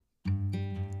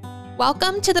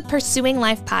Welcome to the Pursuing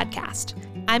Life podcast.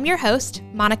 I'm your host,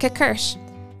 Monica Kirsch.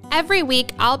 Every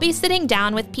week, I'll be sitting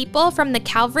down with people from the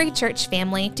Calvary Church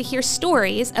family to hear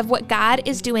stories of what God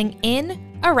is doing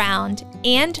in, around,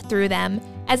 and through them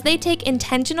as they take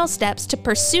intentional steps to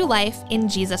pursue life in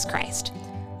Jesus Christ.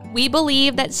 We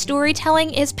believe that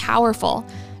storytelling is powerful.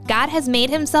 God has made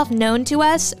himself known to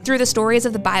us through the stories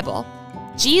of the Bible.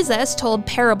 Jesus told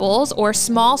parables or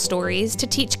small stories to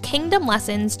teach kingdom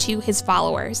lessons to his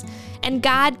followers, and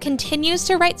God continues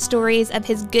to write stories of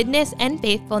his goodness and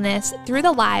faithfulness through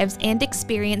the lives and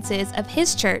experiences of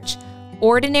his church,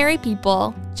 ordinary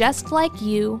people just like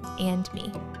you and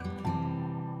me.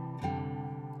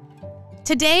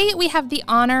 Today, we have the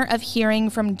honor of hearing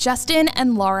from Justin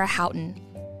and Laura Houghton.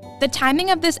 The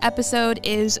timing of this episode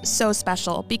is so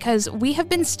special because we have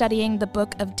been studying the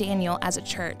book of Daniel as a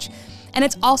church, and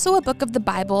it's also a book of the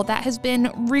Bible that has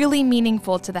been really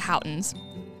meaningful to the Houghtons.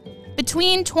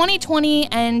 Between 2020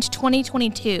 and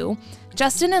 2022,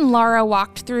 Justin and Laura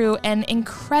walked through an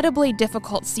incredibly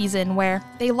difficult season where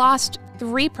they lost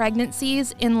 3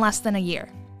 pregnancies in less than a year.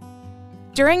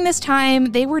 During this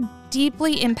time, they were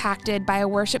deeply impacted by a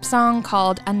worship song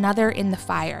called Another in the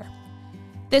Fire.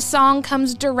 This song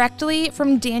comes directly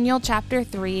from Daniel chapter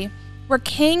 3, where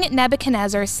King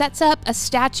Nebuchadnezzar sets up a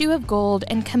statue of gold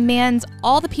and commands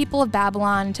all the people of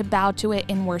Babylon to bow to it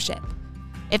in worship.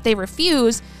 If they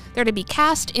refuse, they're to be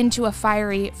cast into a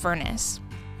fiery furnace.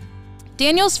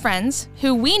 Daniel's friends,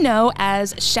 who we know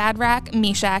as Shadrach,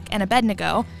 Meshach, and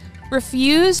Abednego,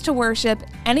 refuse to worship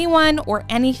anyone or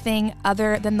anything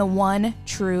other than the one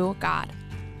true God.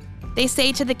 They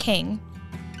say to the king,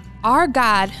 "Our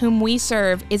God, whom we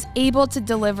serve, is able to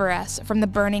deliver us from the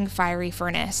burning fiery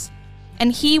furnace,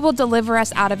 and he will deliver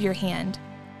us out of your hand.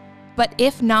 But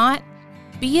if not,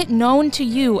 be it known to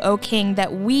you, O king,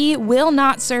 that we will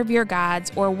not serve your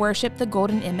gods or worship the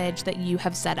golden image that you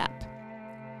have set up."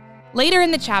 Later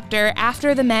in the chapter,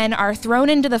 after the men are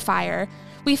thrown into the fire,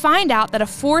 we find out that a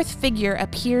 4th figure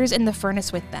appears in the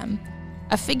furnace with them,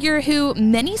 a figure who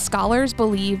many scholars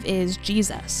believe is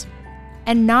Jesus,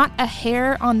 and not a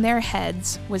hair on their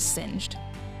heads was singed.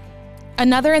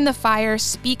 Another in the Fire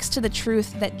speaks to the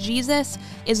truth that Jesus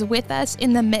is with us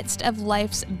in the midst of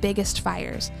life's biggest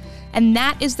fires, and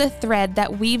that is the thread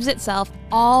that weaves itself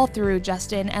all through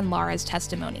Justin and Laura's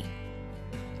testimony.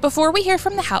 Before we hear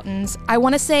from the Houghtons, I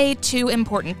want to say 2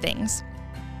 important things.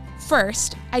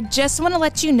 First, I just want to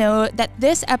let you know that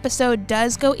this episode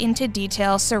does go into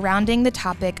detail surrounding the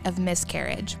topic of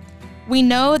miscarriage. We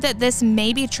know that this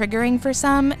may be triggering for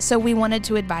some, so we wanted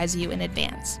to advise you in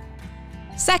advance.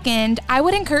 Second, I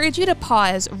would encourage you to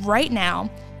pause right now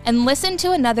and listen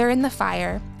to Another in the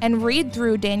Fire and read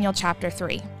through Daniel chapter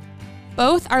 3.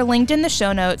 Both are linked in the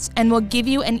show notes and will give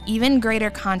you an even greater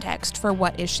context for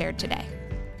what is shared today.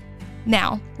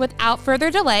 Now, without further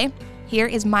delay, here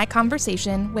is my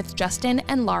conversation with Justin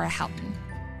and Laura Houghton.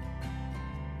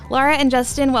 Laura and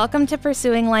Justin, welcome to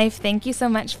Pursuing Life. Thank you so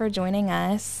much for joining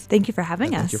us. Thank you for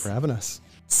having us. Thank you for having us.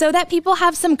 So that people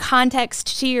have some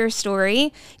context to your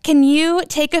story, can you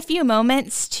take a few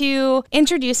moments to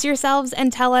introduce yourselves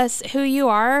and tell us who you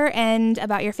are and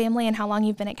about your family and how long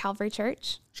you've been at Calvary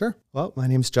Church? Sure. Well, my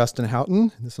name's Justin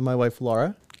Houghton. This is my wife,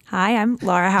 Laura. Hi, I'm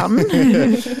Laura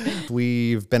Houghton.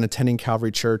 We've been attending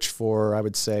Calvary Church for, I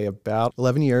would say, about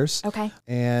 11 years. Okay.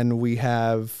 And we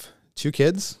have 2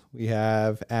 kids. We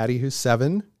have Addie, who's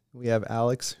 7. We have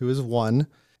Alex, who is 1.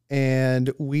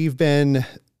 And we've been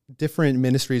different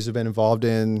ministries have been involved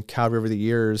in Calvary over the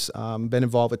years. Been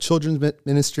involved with children's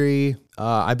ministry.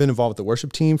 I've been involved with the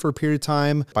worship team for a period of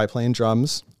time by playing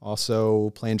drums. Also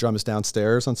playing drums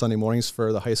downstairs on Sunday mornings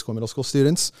for the high school, middle school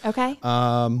students. Okay.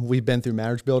 We've been through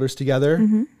Marriage Builders together,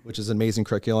 which is an amazing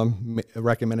curriculum.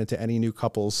 Recommended to any new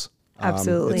couples.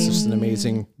 Absolutely. It's just an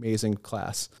amazing, amazing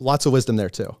class. Lots of wisdom there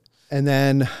too. And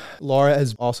then Laura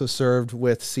has also served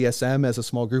with CSM as a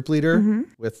small group leader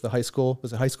with the high school.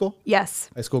 Was it high school? Yes.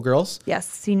 High school girls? Yes,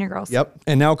 senior girls. Yep.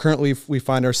 And now currently we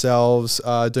find ourselves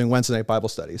doing Wednesday night Bible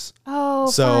studies.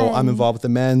 Oh, So fun. I'm involved with the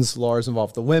men's, Laura's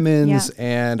involved with the women's,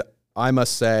 and I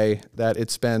must say that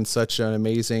it's been such an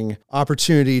amazing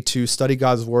opportunity to study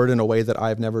God's word in a way that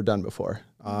I've never done before.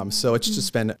 So it's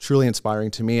just been truly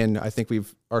inspiring to me. And I think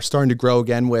are starting to grow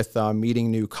again with meeting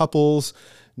new couples,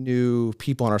 new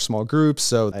people in our small groups.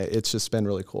 So it's just been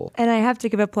really cool. And I have to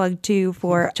give a plug too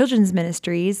for children's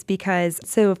ministries because,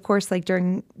 so of course, like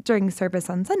during service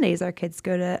on Sundays, our kids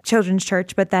go to children's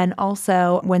church, but then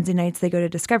also Wednesday nights they go to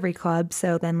Discovery Club.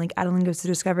 So then like Adeline goes to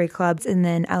Discovery Clubs and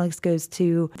then Alex goes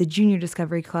to the Junior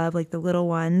Discovery Club, like the little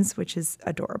ones, which is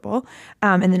adorable.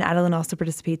 And then Adeline also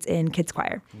participates in Kids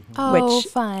Choir. Oh,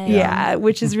 fun. Yeah,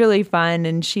 which is really fun.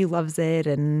 And she loves it.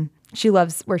 And she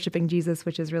loves worshiping Jesus,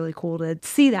 which is really cool to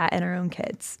see that in our own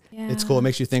kids. Yeah. It's cool. It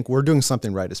makes you think we're doing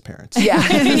something right as parents. Yeah.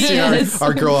 See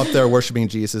our girl up there worshiping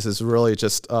Jesus is really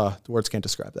just, words can't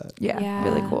describe that. Yeah,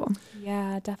 really cool.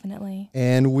 Yeah, definitely.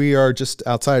 And we are just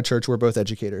outside of church. We're both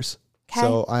educators. Okay.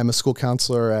 So I'm a school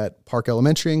counselor at Park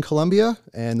Elementary in Columbia.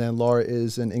 And then Laura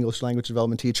is an English language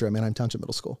development teacher at Manheim Township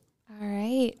Middle School. All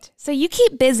right. So you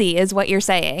keep busy is what you're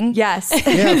saying. Yes.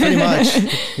 Yeah, pretty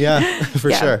much. Yeah,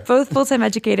 for sure. Both full-time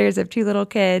educators of 2 little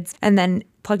kids and then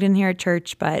plugged in here at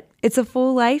church. But it's a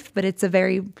full life, but it's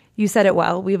you said it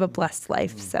well, we have a blessed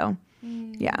life. So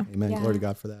yeah. Amen. Yeah. Glory to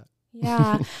God for that.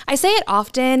 Yeah. I say it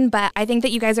often, but I think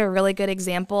that you guys are a really good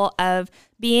example of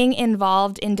being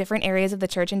involved in different areas of the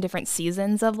church in different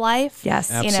seasons of life.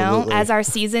 Yes. Absolutely. As our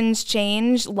seasons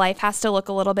change, life has to look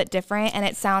a little bit different. And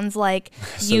it sounds like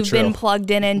So you've been true.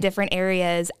 plugged in different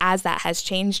areas as that has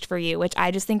changed for you, which I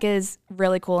just think is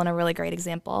really cool and a really great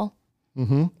example.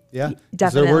 Mm-hmm. Yeah. 'Cause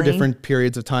Definitely. There were different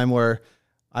periods of time where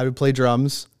I would play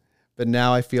drums, but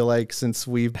now I feel like since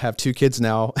we have 2 kids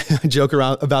now, I joke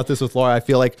around about this with Laura. I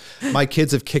feel like my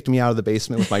kids have kicked me out of the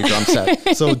basement with my drum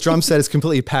set. So drum set is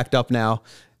completely packed up now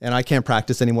and I can't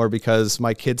practice anymore because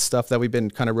my kids' stuff that we've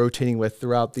been kind of rotating with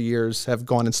throughout the years have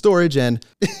gone in storage and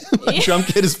my drum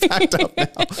kit is packed up now.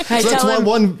 So that's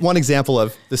one example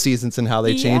of the seasons and how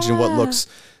they change and what looks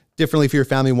differently for your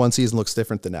family. One season looks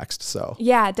different the next. So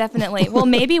Yeah, definitely. Well,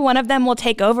 maybe one of them will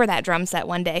take over that drum set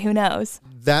one day. Who knows?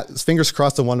 that, fingers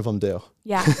crossed that one of them do.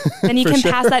 Yeah. Then you can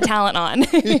pass that talent on.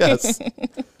 Yes.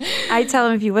 I tell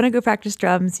them if you want to go practice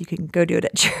drums, you can go do it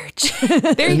at church.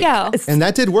 There you go. And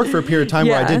that did work for a period of time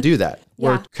where I Yeah. did do that,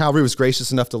 where Yeah. Calvary was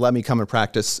gracious enough to let me come and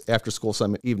practice after school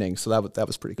some evenings. So that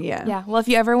was pretty cool. Yeah. Yeah. Well, if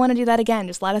you ever want to do that again,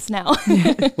 just let us know.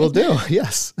 Will do.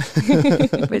 Yes.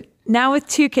 But now with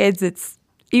 2 kids, it's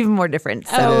even more different.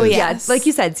 So Oh, is. yes. like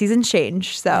you said, seasons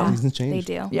change. So Seasons change.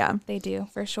 They do. Yeah. They do,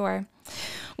 for sure.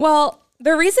 Well,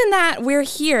 the reason that we're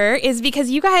here is because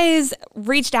you guys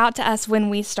reached out to us when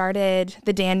we started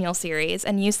the Daniel series,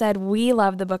 and you said, we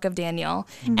love the book of Daniel.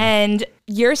 And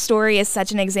your story is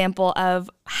such an example of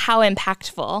how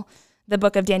impactful the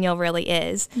book of Daniel really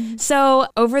is. So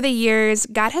over the years,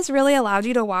 God has really allowed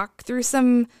you to walk through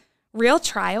some real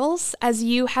trials as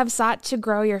you have sought to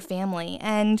grow your family.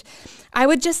 And I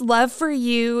would just love for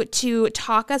you to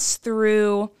talk us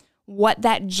through what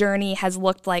that journey has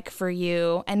looked like for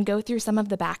you and go through some of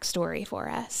the backstory for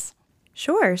us.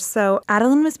 Sure. So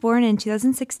Adeline was born in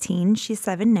 2016. She's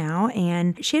 7 now,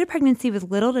 and she had a pregnancy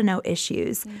with little to no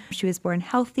issues. She was born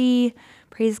healthy,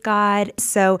 praise God.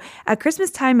 So at Christmas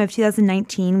time of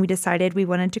 2019, we decided we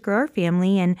wanted to grow our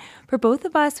family. And for both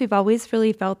of us, we've always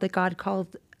really felt that God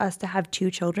called us to have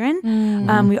 2 children.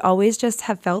 We always just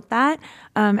have felt that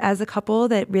as a couple,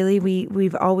 that really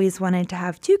we've always wanted to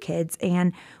have 2 kids,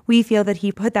 and we feel that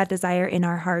He put that desire in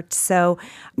our hearts. So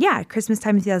yeah, Christmas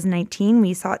time in 2019,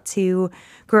 we sought to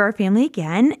grow our family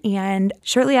again, and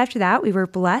shortly after that, we were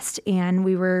blessed and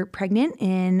we were pregnant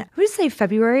in, I would say,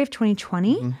 February of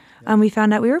 2020. We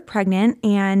found out we were pregnant,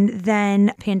 and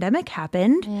then pandemic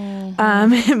happened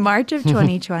in March of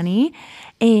 2020.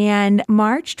 And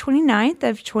March 29th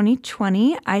of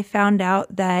 2020, I found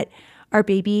out that our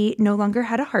baby no longer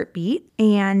had a heartbeat.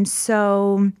 And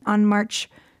so on March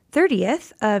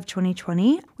 30th of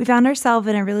 2020, we found ourselves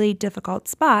in a really difficult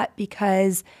spot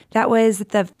because that was at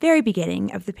the very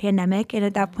beginning of the pandemic. And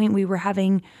at that point, we were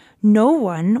having no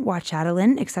one watch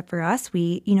Adeline except for us.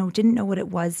 We, didn't know what it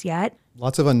was yet.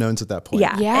 Lots of unknowns at that point.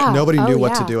 Yeah. Yeah. Nobody knew Oh,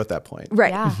 what to yeah. do at that point.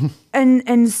 Right. Yeah.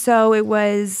 And so it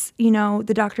was,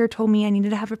 the doctor told me I needed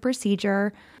to have a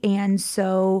procedure. And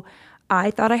so I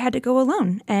thought I had to go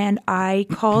alone. And I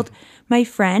called my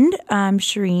friend,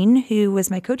 Shireen, who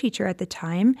was my co-teacher at the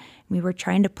time. We were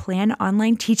trying to plan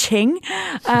online teaching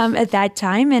at that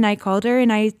time. And I called her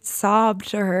and I sobbed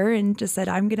to her and just said,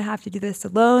 I'm going to have to do this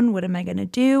alone. What am I going to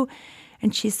do?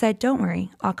 And she said, don't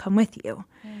worry, I'll come with you.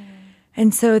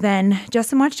 And so then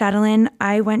Justin watched Adeline.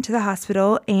 I went to the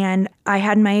hospital and I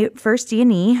had my first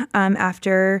D&E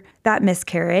after that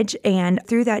miscarriage. And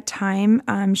through that time,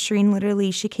 Shireen literally,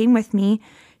 she came with me.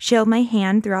 she held my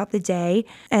hand throughout the day.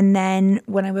 And then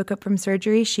when I woke up from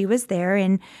surgery, she was there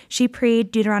and she prayed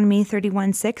Deuteronomy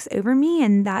 31:6 over me.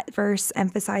 And that verse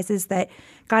emphasizes that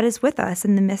God is with us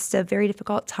in the midst of very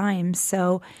difficult times.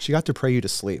 So She got to pray you to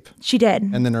sleep. she did.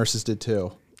 And the nurses did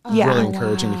too. Yeah. Really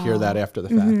encouraging to hear that after the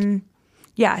fact.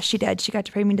 Yeah, she did. She got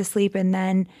to pray me to sleep and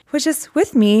then was just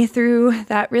with me through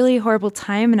that really horrible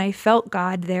time. And I felt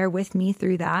God there with me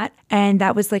through that. And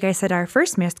that was, like I said, our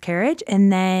first miscarriage.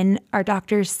 And then our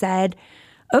doctors said,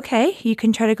 okay, you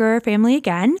can try to grow our family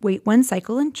again. Wait one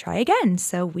cycle and try again.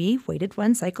 So we waited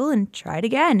one cycle and tried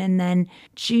again. And then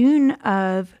June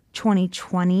of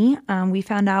 2020, we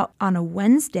found out on a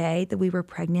Wednesday that we were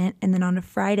pregnant. And then on a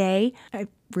Friday, I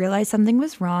realized something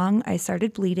was wrong. I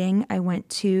started bleeding. I went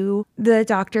to the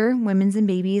doctor, women's and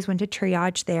babies, went to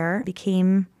triage there,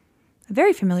 became a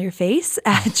very familiar face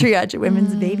at triage at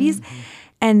women's and babies.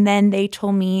 And then they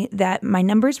told me that my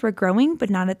numbers were growing, but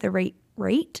not at the right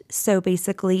rate. So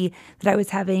basically that I was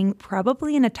having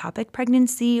probably an ectopic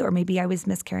pregnancy, or maybe I was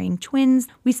miscarrying twins.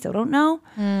 We still don't know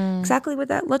exactly what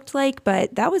that looked like,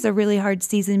 but that was a really hard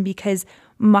season because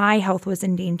my health was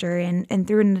in danger. And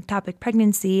through an ectopic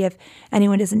pregnancy, if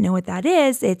anyone doesn't know what that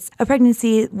is, it's a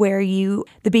pregnancy where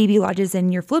the baby lodges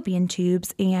in your fallopian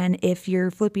tubes. And if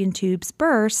your fallopian tubes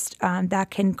burst,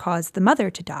 that can cause the mother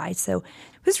to die. So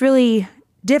it was really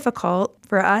difficult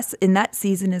for us in that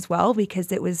season as well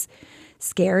because it was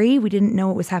scary. We didn't know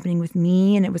what was happening with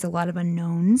me, and it was a lot of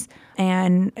unknowns.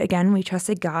 And again, we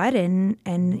trusted God,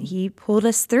 and He pulled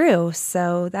us through.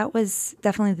 So that was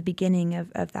definitely the beginning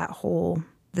of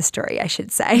the story, I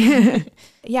should say.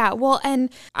 Yeah, well, and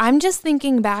I'm just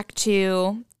thinking back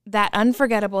to that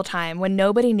unforgettable time when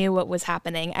nobody knew what was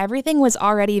happening. Everything was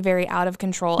already very out of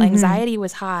control. Anxiety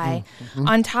was high.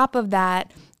 On top of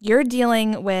that, you're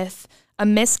dealing with a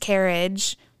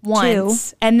miscarriage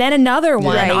once and then another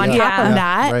one on top of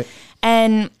that. Right.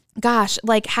 And gosh,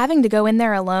 like having to go in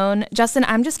there alone. Justin,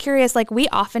 I'm just curious, like we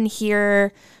often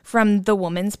hear from the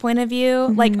woman's point of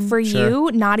view, like for you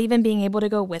not even being able to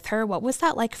go with her, what was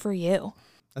that like for you?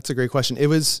 That's a great question. It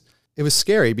was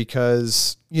scary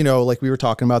because, like we were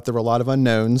talking about, there were a lot of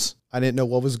unknowns. I didn't know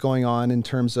what was going on in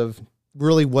terms of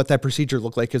really what that procedure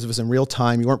looked like because it was in real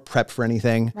time. You weren't prepped for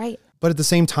anything. Right. But at the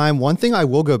same time, one thing I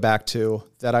will go back to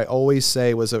that I always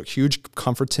say was a huge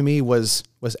comfort to me was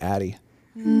Addie.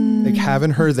 Like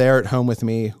having her there at home with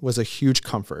me was a huge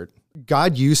comfort.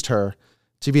 God used her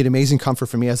to be an amazing comfort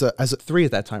for me as a 3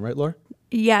 at that time, right, Laura?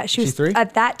 Yeah, she was 3.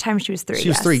 At that time, she was 3. She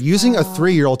was 3. Using a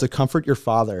 3-year-old to comfort your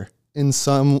father in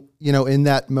some, in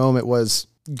that moment was,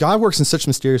 God works in such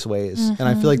mysterious ways. And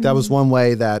I feel like that was one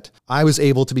way that I was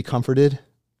able to be comforted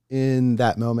in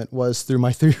that moment was through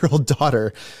my 3-year-old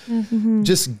daughter,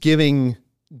 just giving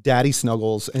daddy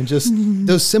snuggles and just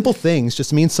those simple things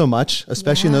just mean so much,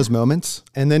 especially in those moments.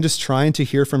 And then just trying to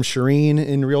hear from Shireen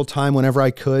in real time whenever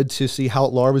I could to see how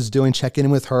Laura was doing, checking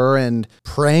in with her and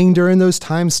praying during those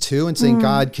times too and saying,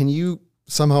 God, can you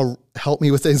somehow help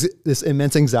me with this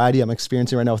immense anxiety I'm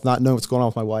experiencing right now with not knowing what's going on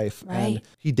with my wife? Right. And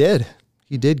he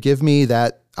did give me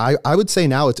that. I would say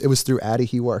now it was through Addie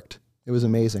he worked. It was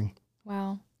amazing.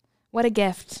 Wow. What a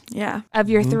gift. Yeah. Of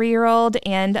your 3-year-old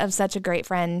and of such a great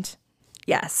friend.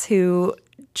 Yes, who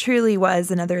truly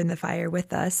was another in the fire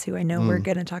with us, who I know we're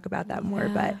going to talk about that more,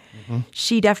 but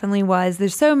she definitely was.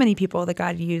 There's so many people that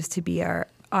God used to be our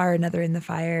another in the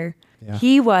fire. Yeah.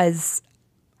 He was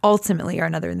ultimately our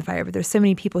another in the fire, but there's so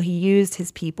many people he used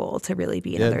his people to really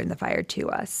be another in the fire to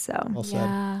us. So well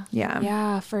said.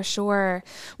 Yeah, for sure.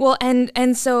 Well,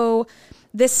 and so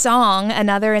this song,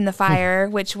 Another in the Fire,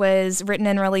 which was written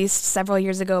and released several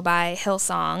years ago by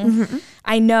Hillsong,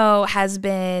 I know has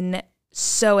been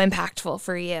so impactful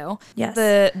for you. Yes.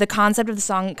 The concept of the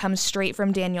song comes straight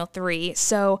from Daniel 3.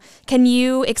 So can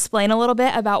you explain a little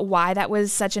bit about why that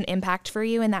was such an impact for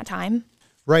you in that time?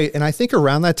 Right. And I think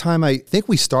around that time, I think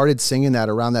we started singing that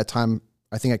around that time,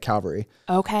 I think at Calvary.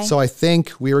 Okay. So I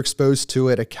think we were exposed to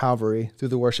it at Calvary through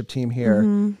the worship team here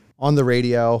on the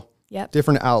radio,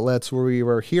 different outlets where we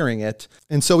were hearing it.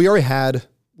 And so we were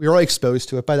already exposed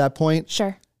to it by that point.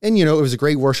 Sure. And, it was a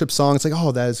great worship song. It's like,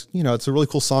 oh, that is, it's a really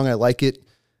cool song. I like it.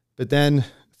 But then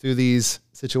through these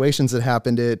situations that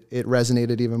happened, it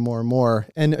resonated even more and more.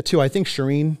 And too, I think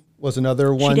Shireen was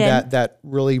another one that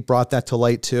really brought that to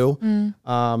light too.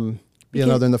 Be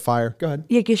another in the fire. Go ahead.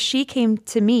 Yeah, because she came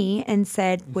to me and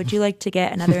said, would you like to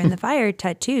get another in the fire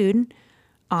tattooed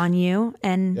on you?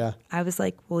 And I was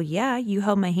like, well, yeah, you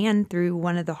held my hand through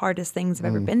one of the hardest things I've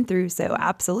ever been through. So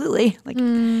absolutely. Like,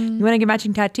 you want to get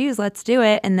matching tattoos? Let's do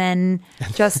it. And then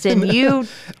Justin, you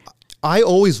I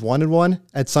always wanted one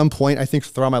at some point, I think,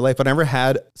 throughout my life, but I never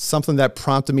had something that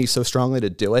prompted me so strongly to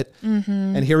do it.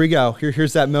 And here we go.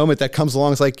 Here's that moment that comes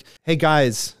along. It's like, hey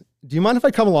guys, do you mind if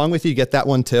I come along with you to get that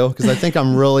one too? Because I think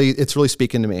it's really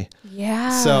speaking to me. Yeah.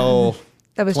 So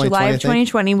that was July of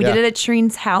 2020. We Yeah. did it at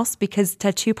Shireen's house because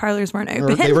tattoo parlors weren't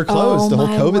open. They were closed. Oh, the whole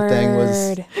my COVID thing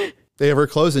word. they were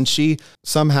closed, and she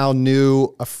somehow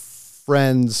knew a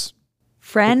friend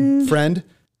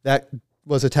that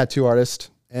was a tattoo artist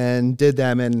and did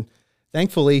them. And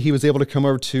thankfully he was able to come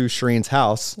over to Shireen's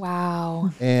house.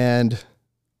 Wow. And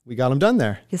we got them done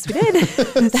there. Yes, we did.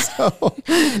 So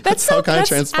that's how it kind of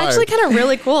transpired. Actually kind of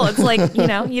really cool. It's like, you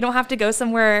don't have to go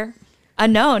somewhere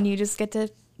unknown. You just get to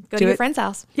go to your friend's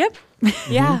house. Yep.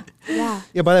 Yeah. Yeah.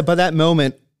 Yeah, by that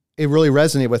moment, it really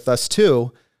resonated with us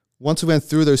too. Once we went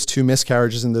through those 2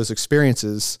 miscarriages and those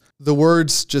experiences, the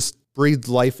words just breathed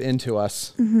life into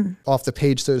us off the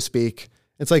page, so to speak.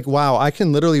 It's like, wow, I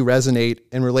can literally resonate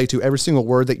and relate to every single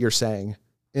word that you're saying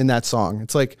in that song.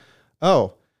 It's like,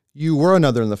 oh, you were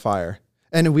another in the fire.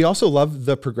 And we also love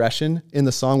the progression in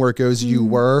the song where it goes, you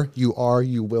were, you are,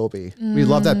 you will be. We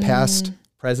love that past,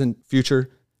 present, future.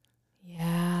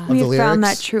 Yeah. Of the We found that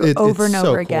lyrics. true over and it's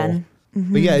over so again. cool.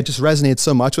 But yeah, it just resonated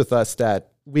so much with us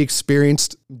that we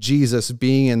experienced Jesus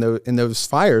being in those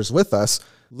fires with us,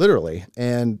 literally.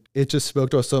 And it just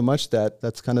spoke to us so much that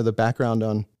that's kind of the background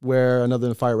on where Another in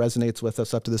the Fire resonates with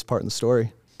us up to this part in the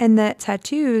story. And the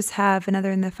tattoos have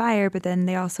Another in the Fire, but then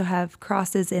they also have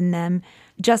crosses in them.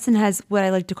 Justin has what I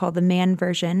like to call the man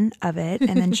version of it,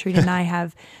 and then Shereen and I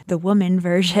have the woman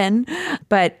version.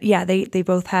 But yeah, they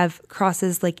both have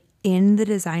crosses like in the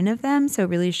design of them, so it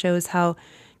really shows how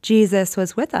Jesus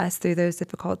was with us through those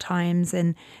difficult times,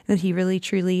 and that he really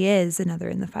truly is another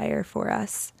in the fire for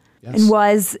us. Yes. And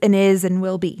was and is and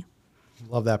will be.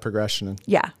 Love that progression.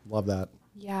 Yeah. Love that.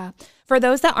 Yeah. For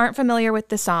those that aren't familiar with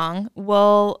the song,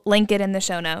 we'll link it in the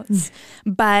show notes.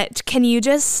 But can you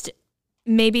just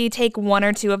maybe take 1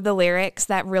 or 2 of the lyrics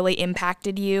that really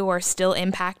impacted you or still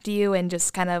impact you and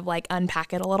just kind of like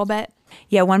unpack it a little bit?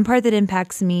 Yeah, one part that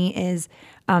impacts me is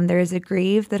there is a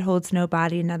grave that holds no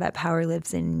body, now that power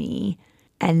lives in me.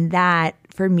 And that,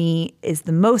 for me, is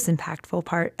the most impactful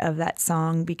part of that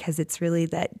song, because it's really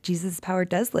that Jesus' power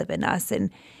does live in us, and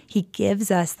he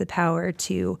gives us the power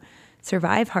to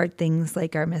survive hard things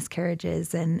like our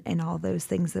miscarriages and all those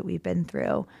things that we've been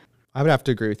through. I would have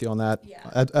to agree with you on that.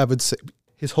 Yeah. I would say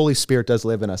his Holy Spirit does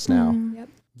live in us now. Yep.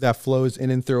 That flows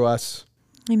in and through us.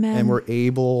 Amen. And we're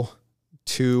able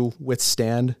to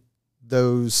withstand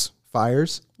those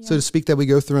fires, so to speak, that we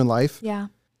go through in life. Yeah.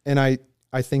 And I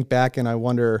think back and I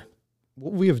wonder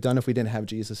what we have done if we didn't have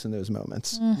Jesus in those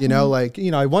moments.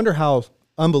 I wonder how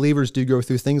unbelievers do go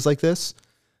through things like this,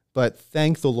 but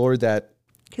thank the Lord that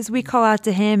because we call out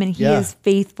to him, and he is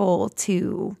faithful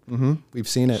to we've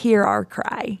seen it. Hear our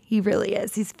cry. He really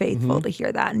is. He's faithful to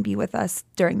hear that and be with us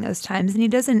during those times. And he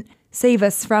doesn't save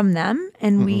us from them.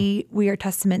 And we are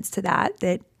testaments to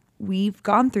that we've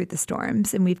gone through the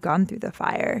storms and we've gone through the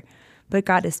fire, but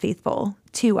God is faithful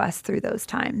to us through those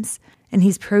times. And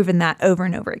he's proven that over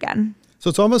and over again. So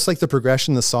it's almost like the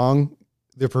progression, the song,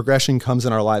 the progression comes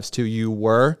in our lives too. You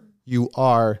were, you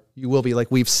are, you will be. Like,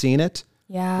 we've seen it.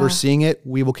 Yeah. We're seeing it.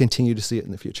 We will continue to see it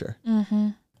in the future.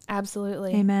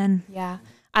 Absolutely. Amen. Yeah.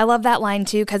 I love that line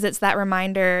too, because it's that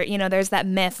reminder, there's that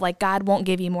myth, like God won't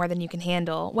give you more than you can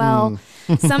handle. Well,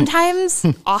 sometimes,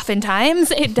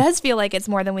 oftentimes, it does feel like it's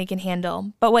more than we can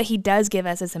handle. But what he does give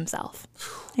us is himself.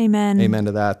 Amen. Amen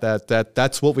to that.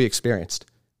 That's what we experienced.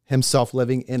 Himself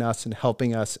living in us and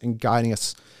helping us and guiding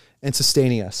us and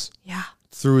sustaining us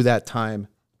through that time,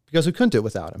 because we couldn't do it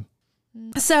without him.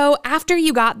 So after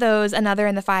you got those Another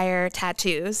in the Fire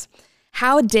tattoos,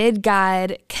 how did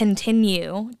God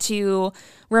continue to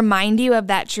remind you of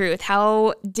that truth?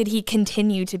 How did he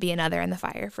continue to be another in the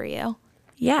fire for you?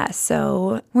 Yeah,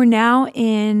 so we're now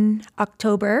in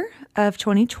October of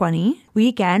 2020. We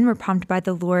again were prompted by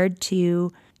the Lord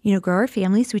to grow our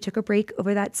family. So we took a break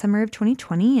over that summer of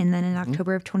 2020. And then in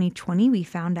October of 2020, we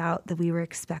found out that we were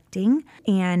expecting.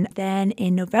 And then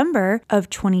in November of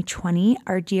 2020,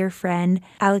 our dear friend,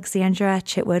 Alexandra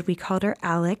Chitwood, we called her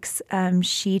Alex,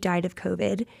 she died of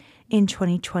COVID in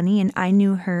 2020. And I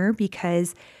knew her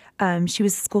because she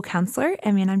was a school counselor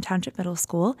at Manheim Township Middle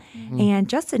School. And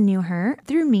Justin knew her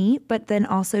through me, but then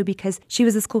also because she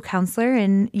was a school counselor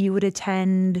and you would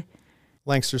attend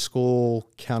Lancaster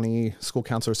County School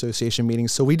Counselor Association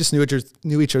meetings. So we just knew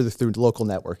each other through local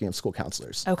networking of school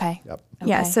counselors. Okay. Yep.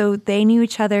 Yeah, so they knew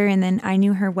each other, and then I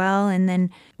knew her well, and then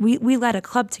we led a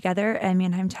club together at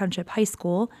Manheim Township High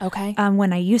School. Okay.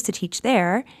 When I used to teach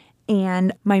there,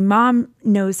 And my mom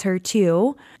knows her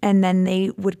too. And then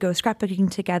they would go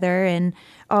scrapbooking together and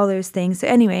all those things. So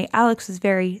anyway, Alex was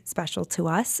very special to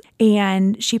us.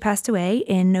 And she passed away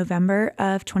in November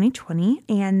of 2020.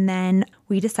 And then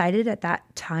we decided at that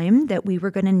time that we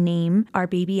were going to name our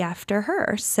baby after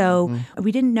her. So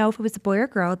we didn't know if it was a boy or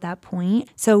girl at that point.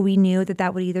 So we knew that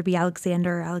that would either be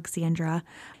Alexander or Alexandra.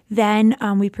 Then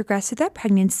we progressed through that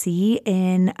pregnancy.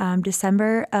 In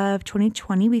December of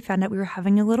 2020, we found out we were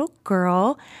having a little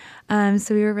girl.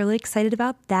 So we were really excited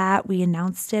about that. We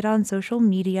announced it on social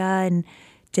media and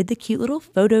did the cute little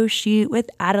photo shoot with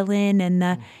Adeline and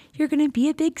the, you're going to be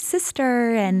a big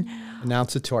sister. And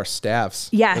announced it to our staffs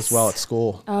yes. as well at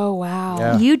school. Oh, wow.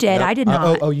 Yeah. You did. Yep. I did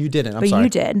not. Oh, you didn't. I'm but sorry. You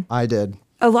did. I did.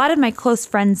 A lot of my close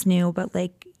friends knew, but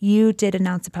like you did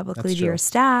announce it publicly That's to your true.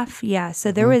 staff. Yeah.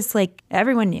 So there was like,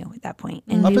 everyone knew at that point.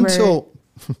 And Up until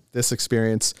this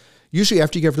experience, usually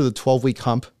after you get through the 12-week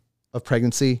hump of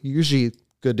pregnancy, you're usually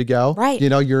good to go. Right. You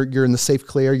know, you're in the safe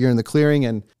clear, you're in the clearing.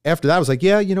 And after that, I was like,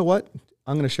 yeah, you know what?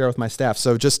 I'm going to share with my staff.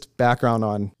 So just background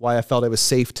on why I felt it was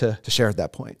safe to share at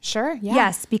that point. Sure. Yeah.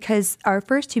 Yes, because our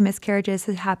first 2 miscarriages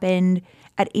had happened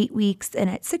at 8 weeks and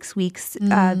at 6 weeks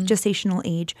gestational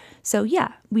age. So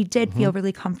yeah, we did feel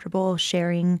really comfortable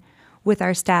sharing with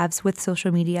our staffs with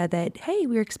social media that, hey,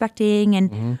 we're expecting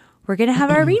and we're going to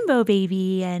have our rainbow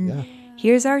baby and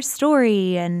here's our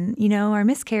story and, you know, our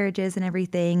miscarriages and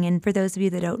everything. And for those of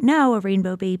you that don't know, a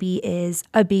rainbow baby is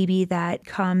a baby that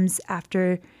comes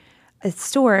after a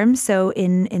storm. So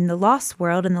in the loss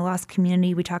world, in the loss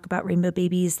community, we talk about rainbow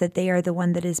babies, that they are the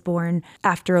one that is born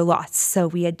after a loss. So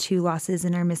we had 2 losses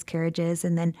in our miscarriages.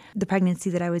 And then the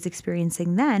pregnancy that I was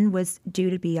experiencing then was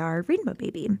due to be our rainbow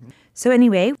baby. So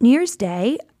anyway, New Year's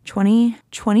Day,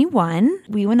 2021,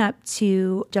 we went up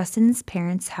to Justin's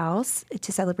parents' house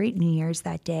to celebrate New Year's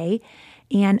that day.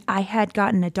 And I had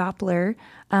gotten a Doppler.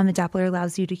 A Doppler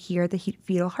allows you to hear the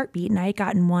fetal heartbeat. And I had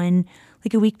gotten one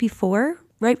like a week before,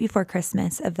 right before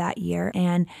Christmas of that year.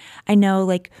 And I know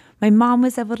like my mom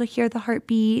was able to hear the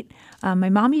heartbeat.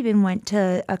 My mom even went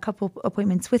to a couple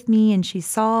appointments with me and she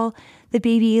saw the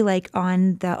baby like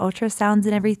on the ultrasounds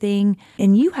and everything.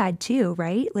 And you had too,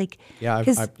 right? Like, Yeah,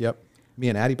 yep. Me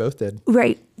and Addie both did.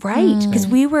 Right. Because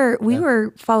we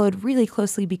were followed really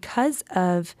closely because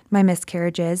of my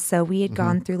miscarriages. So we had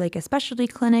gone through like a specialty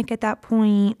clinic at that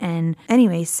point. And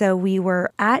anyway, so we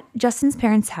were at Justin's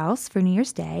parents' house for New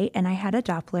Year's Day and I had a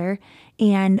Doppler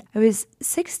and I was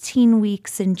 16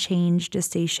 weeks and change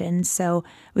gestation. So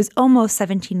it was almost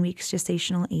 17 weeks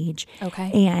gestational age.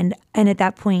 Okay. And at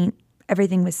that point,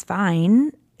 everything was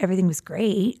fine. Everything was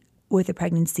great with the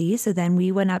pregnancy. So then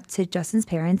we went up to Justin's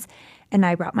parents and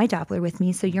I brought my Doppler with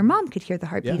me so your mom could hear the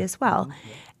heartbeat as well.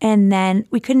 And then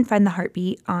we couldn't find the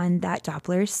heartbeat on that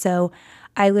Doppler. So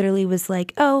I literally was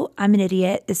like, oh, I'm an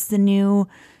idiot. This is a new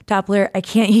Doppler. I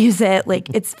can't use it. Like,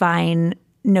 it's fine.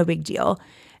 No big deal.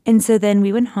 And so then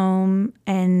we went home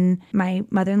and my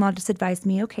mother-in-law just advised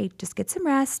me, okay, just get some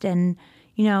rest. And,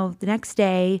 you know, the next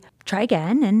day, try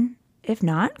again. And if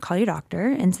not, call your doctor.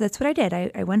 And so that's what I did.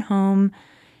 I went home.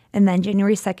 And then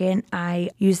January 2nd, I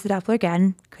used the Doppler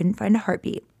again, couldn't find a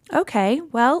heartbeat. Okay,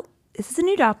 well, this is a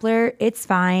new Doppler. It's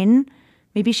fine.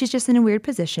 Maybe she's just in a weird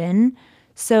position.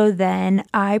 So then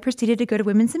I proceeded to go to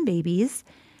Women's and Babies.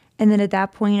 And then at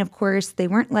that point, of course, they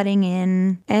weren't letting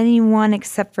in anyone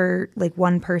except for like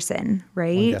one person,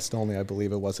 right? One guest only, I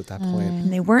believe it was at that point.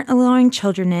 And they weren't allowing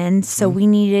children in. So we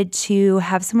needed to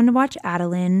have someone to watch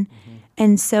Adeline.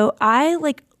 And so I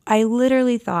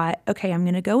literally thought, okay, I'm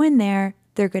going to go in there.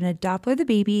 They're going to Doppler the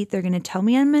baby. They're going to tell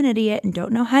me I'm an idiot and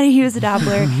don't know how to use a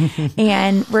Doppler.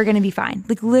 And we're going to be fine.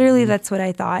 Like literally that's what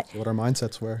I thought. What our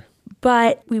mindsets were.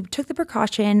 But we took the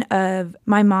precaution of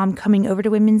my mom coming over to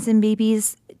Women's and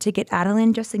Babies to get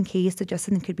Adeline just in case so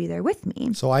Justin could be there with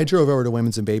me. So I drove over to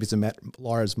Women's and Babies and met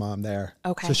Laura's mom there.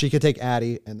 Okay. So she could take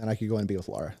Addie and then I could go and be with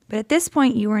Laura. But at this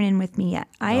point, you weren't in with me yet.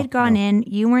 I had gone in.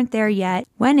 You weren't there yet.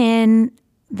 Went in.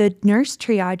 The nurse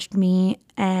triaged me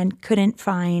and couldn't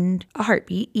find a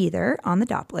heartbeat either on the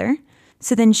Doppler.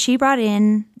 So then she brought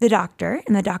in the doctor,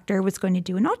 and the doctor was going to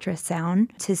do an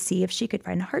ultrasound to see if she could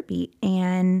find a heartbeat,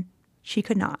 and she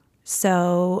could not.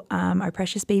 So our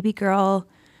precious baby girl,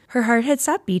 her heart had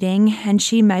stopped beating, and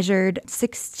she measured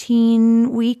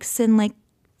 16 weeks and like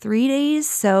 3 days.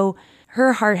 So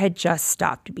her heart had just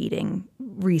stopped beating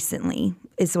recently,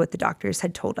 is what the doctors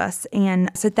had told us.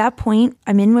 And so at that point,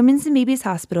 I'm in Women's and Babies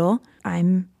Hospital.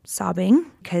 I'm sobbing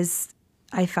because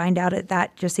I find out at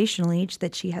that gestational age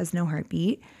that she has no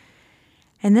heartbeat.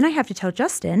 And then I have to tell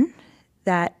Justin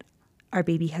that our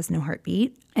baby has no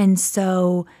heartbeat. And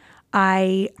so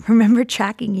I remember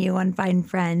tracking you on Find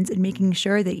Friends and making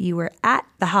sure that you were at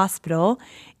the hospital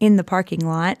in the parking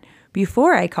lot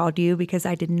before I called you because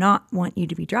I did not want you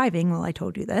to be driving while I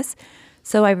told you this.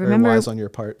 So I remember Very wise on your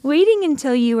part. Waiting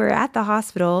until you were at the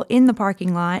hospital in the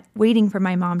parking lot, waiting for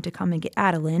my mom to come and get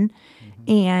Adeline.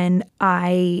 And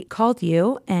I called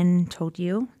you and told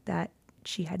you that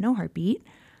she had no heartbeat.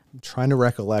 I'm trying to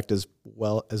recollect as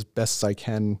well as best as I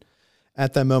can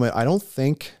at that moment. I don't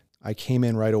think I came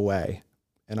in right away.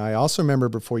 And I also remember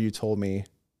before you told me,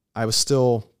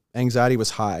 anxiety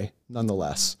was high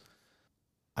nonetheless.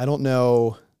 I don't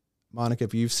know, Monica,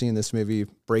 if you've seen this movie,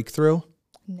 Breakthrough.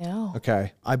 No.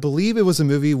 Okay. I believe it was a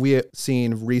movie we had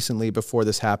seen recently before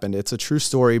this happened. It's a true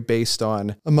story based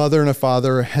on a mother and a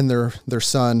father and their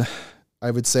son.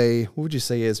 I would say, what would you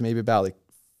say is maybe about like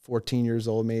 14 years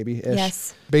old, maybe-ish?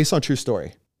 Yes. Based on true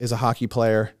story. Is a hockey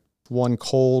player. One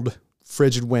cold,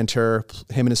 frigid winter,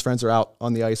 him and his friends are out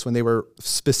on the ice when they were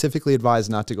specifically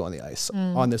advised not to go on the ice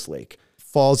on this lake.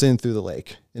 Falls in through the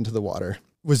lake into the water.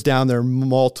 Was down there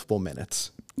multiple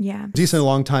minutes. Yeah. Decent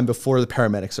long time before the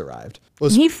paramedics arrived.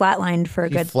 He flatlined for a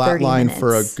good 30 minutes.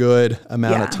 For a good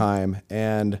amount of time.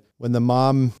 And when the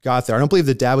mom got there, I don't believe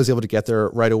the dad was able to get there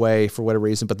right away for whatever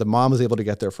reason, but the mom was able to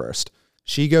get there first.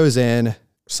 She goes in,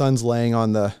 son's laying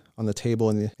on the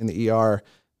table in the ER.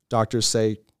 Doctors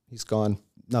say he's gone.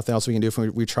 Nothing else we can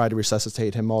do. We tried to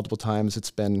resuscitate him multiple times.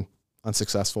 It's been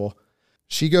unsuccessful.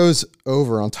 She goes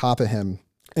over on top of him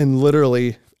and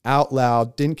literally out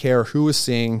loud, didn't care who was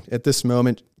seeing at this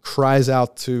moment, cries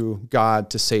out to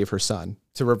God to save her son,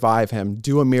 to revive him,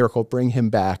 do a miracle, bring him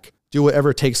back, do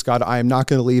whatever it takes, God. I am not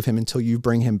going to leave him until you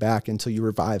bring him back, until you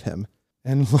revive him.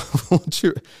 And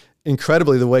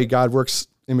incredibly, the way God works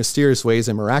in mysterious ways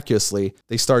and miraculously,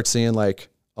 they start seeing like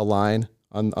a line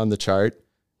on the chart.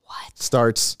 What?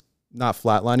 Starts not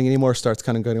flatlining anymore, starts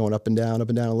kind of going up and down a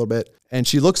little bit. And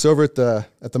she looks over at the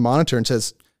monitor and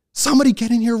says, "Somebody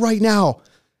get in here right now.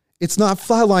 It's not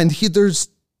flatlined.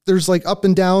 There's like up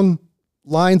and down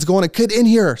lines going. Get in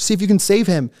here. See if you can save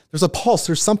him. There's a pulse.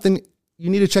 There's something.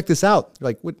 You need to check this out." You're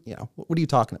like, what are you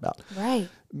talking about? Right.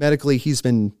 Medically, he's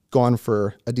been gone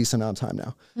for a decent amount of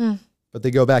time now. But they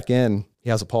go back in.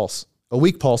 He has a pulse, a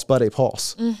weak pulse, but a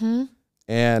pulse.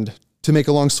 And to make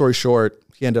a long story short,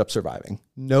 he ended up surviving.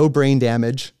 No brain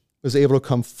damage. Was able to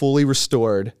come fully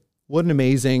restored. What an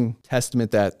amazing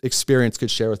testament that experience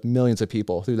could share with millions of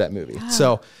people through that movie.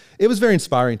 So it was very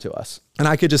inspiring to us. And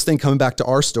I could just think, coming back to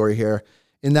our story here,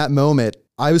 in that moment,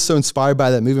 I was so inspired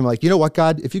by that movie. I'm like, you know what,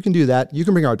 God, if you can do that, you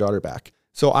can bring our daughter back.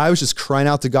 So I was just crying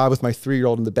out to God with my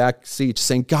 3-year-old in the back seat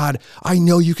saying, God, I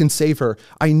know you can save her.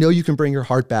 I know you can bring her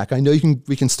heart back. I know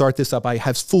we can start this up. I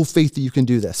have full faith that you can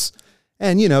do this.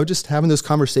 And, just having those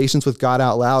conversations with God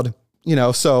out loud,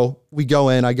 so I go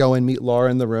in, meet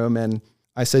Laura in the room, and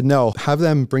I said, no, have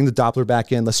them bring the Doppler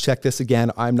back in. Let's check this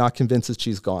again. I'm not convinced that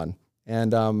she's gone.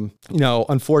 And,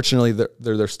 unfortunately,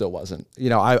 there still wasn't.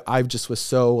 I just was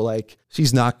so like,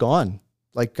 she's not gone.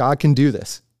 Like, God can do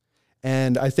this.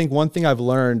 And I think one thing I've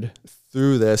learned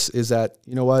through this is that,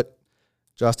 you know what,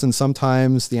 Justin,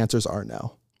 sometimes the answers are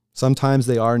no. Sometimes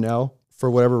they are no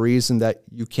for whatever reason that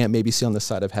you can't maybe see on this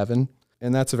side of heaven.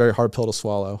 And that's a very hard pill to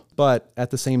swallow. But at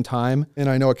the same time, and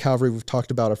I know at Calvary we've talked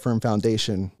about a firm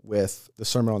foundation with the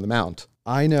Sermon on the Mount.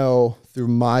 I know through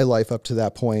my life up to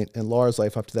that point and Laura's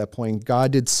life up to that point,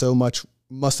 God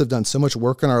must have done so much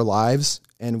work in our lives.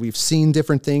 And we've seen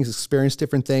different things, experienced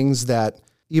different things that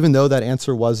even though that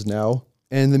answer was no,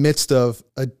 in the midst of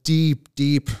a deep,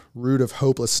 deep root of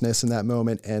hopelessness in that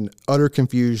moment and utter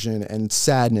confusion and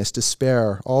sadness,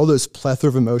 despair, all those plethora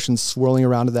of emotions swirling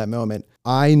around at that moment,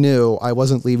 I knew I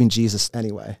wasn't leaving Jesus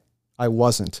anyway. I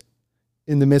wasn't.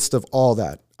 In the midst of all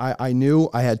that, I knew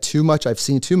I had too much. I've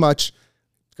seen too much.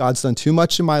 God's done too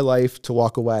much in my life to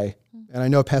walk away. And I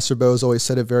know Pastor Bo's always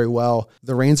said it very well.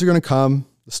 The rains are going to come.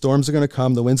 The storms are going to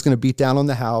come. The wind's going to beat down on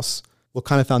the house. What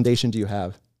kind of foundation do you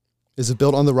have? Is it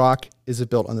built on the rock? Is it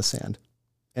built on the sand?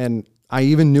 And I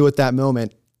even knew at that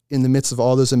moment, in the midst of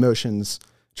all those emotions,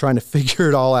 trying to figure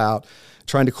it all out,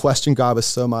 trying to question God with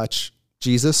so much,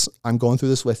 Jesus, I'm going through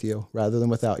this with you rather than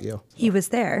without you. He was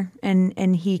there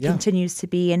and he continues to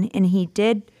be. And he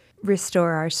did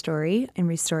restore our story and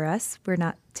restore us. We're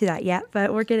not to that yet,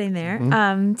 but we're getting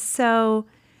there. So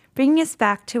bringing us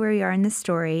back to where we are in the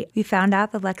story, we found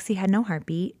out that Lexi had no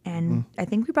heartbeat. And I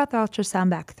think we brought the ultrasound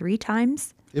back 3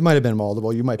 times. It might have been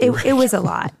multiple. You might be right. It was a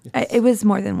lot. It was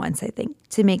more than once, I think,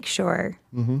 to make sure.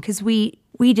 Because we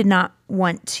did not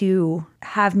want to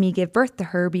have me give birth to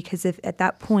her because if at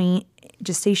that point,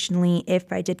 gestationally,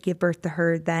 if I did give birth to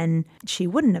her, then she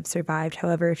wouldn't have survived.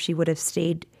 However, if she would have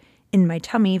stayed in my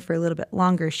tummy for a little bit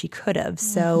longer, she could have.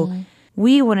 So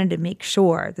we wanted to make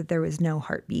sure that there was no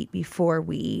heartbeat before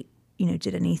we,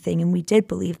 did anything. And we did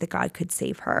believe that God could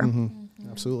save her.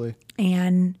 Absolutely.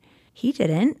 And he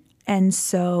didn't. And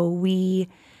so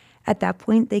at that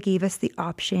point, they gave us the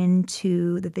option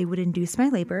that they would induce my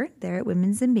labor there at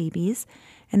Women's and Babies,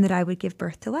 and that I would give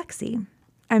birth to Lexi.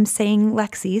 I'm saying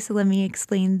Lexi, so let me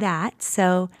explain that.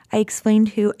 So I explained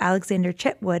who Alexandra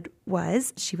Chitwood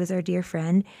was. She was our dear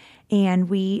friend. And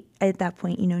we, at that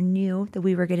point, knew that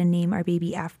we were going to name our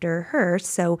baby after her.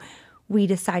 So we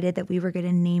decided that we were going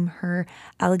to name her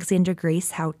Alexandra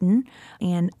Grace Houghton,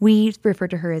 and we refer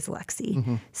to her as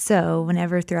Lexi. So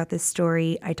whenever throughout this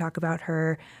story I talk about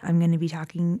her, I'm going to be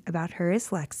talking about her as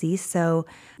Lexi. So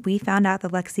we found out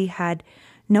that Lexi had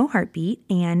no heartbeat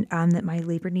and that my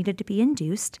labor needed to be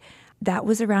induced. That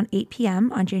was around 8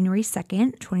 p.m. on January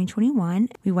 2nd, 2021.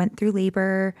 We went through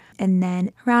labor, and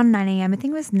then around 9 a.m., I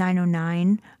think it was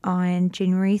 9:09, on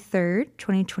January 3rd,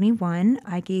 2021,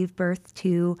 I gave birth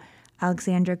to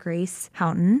Alexandra Grace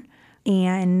Houghton,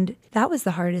 and that was the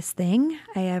hardest thing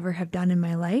I ever have done in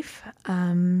my life.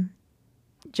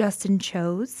 Justin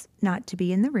chose not to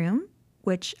be in the room,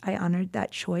 which I honored that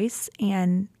choice,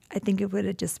 and I think it would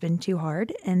have just been too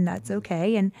hard, and that's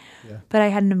okay. But I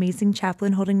had an amazing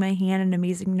chaplain holding my hand and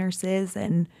amazing nurses,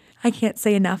 and I can't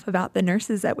say enough about the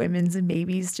nurses at Women's and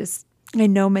Babies. I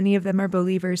know many of them are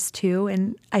believers too,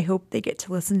 and I hope they get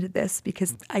to listen to this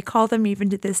because I call them even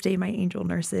to this day my angel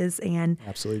nurses. And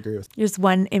Absolutely agree with you. there's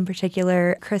one in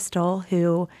particular, Crystal,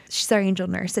 who she's our angel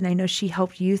nurse, and I know she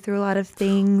helped you through a lot of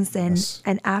things.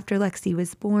 And after Lexi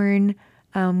was born,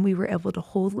 we were able to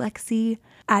hold Lexi.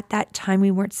 At that time,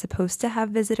 we weren't supposed to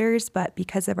have visitors, but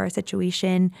because of our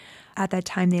situation, at that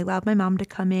time, they allowed my mom to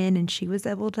come in, and she was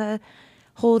able to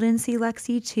hold and see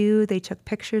Lexi too. They took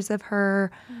pictures of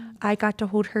her. I got to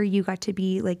hold her. You got to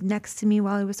be next to me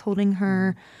while I was holding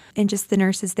her. And just the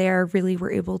nurses there really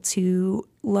were able to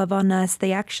love on us.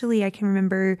 They actually, I can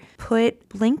remember, put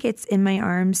blankets in my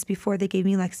arms before they gave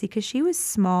me Lexi because she was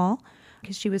small,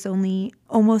 because she was only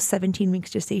almost 17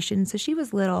 weeks gestation. So she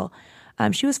was little.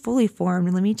 She was fully formed.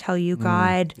 And let me tell you,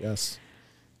 God, Yes.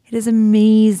 It is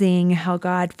amazing how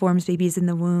God forms babies in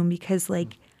the womb because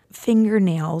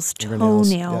fingernails,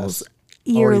 toenails,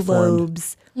 yes.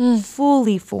 earlobes,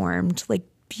 fully formed,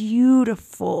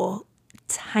 beautiful,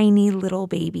 tiny little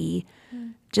baby,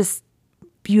 just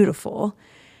beautiful.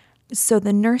 So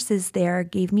the nurses there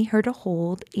gave me her to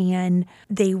hold, and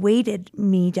they weighted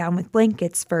me down with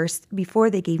blankets first before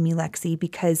they gave me Lexi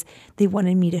because they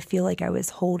wanted me to feel like I was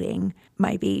holding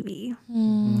my baby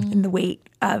and the weight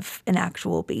of an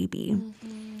actual baby.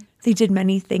 They did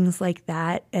many things like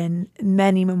that, and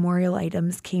many memorial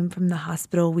items came from the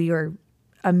hospital. We were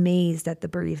amazed at the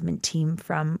bereavement team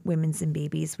from Women's and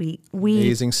Babies. We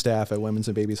Amazing staff at Women's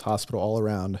and Babies Hospital all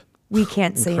around. We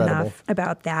can't say enough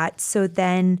about that. So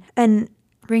then, and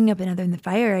bringing up Another in the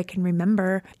Fire, I can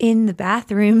remember in the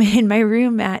bathroom in my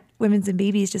room at Women's and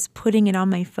Babies, just putting it on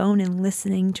my phone and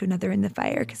listening to Another in the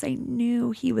Fire because I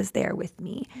knew he was there with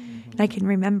me. And I can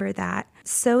remember that.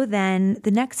 So then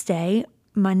the next day,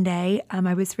 Monday,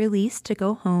 I was released to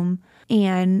go home,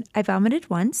 and I vomited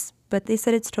once, but they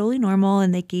said it's totally normal,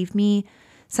 and they gave me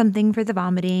something for the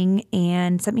vomiting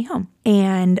and sent me home.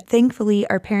 And thankfully,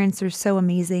 our parents are so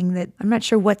amazing that I'm not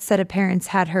sure what set of parents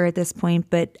had her at this point,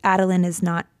 but Adeline is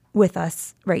not with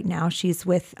us right now. She's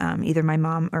with either my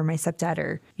mom or my stepdad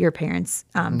or your parents,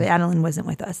 but Adeline wasn't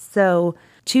with us. So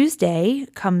Tuesday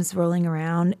comes rolling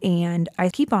around, and I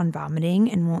keep on vomiting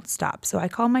and won't stop. So I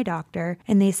call my doctor,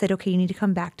 and they said, okay, you need to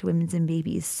come back to Women's and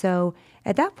Babies. So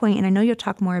at that point, and I know you'll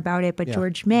talk more about it, but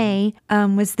George May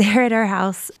was there at our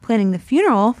house planning the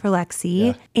funeral for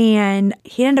Lexi, and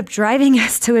he ended up driving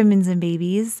us to Women's and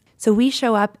Babies. So we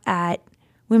show up at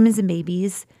Women's and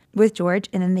Babies with George,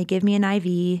 and then they give me an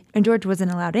IV, and George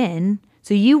wasn't allowed in.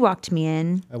 So you walked me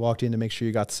in. I walked in to make sure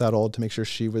you got settled, to make sure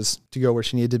she was to go where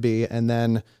she needed to be. And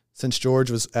then since George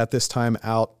was at this time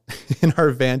out in our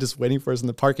van just waiting for us in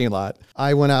the parking lot,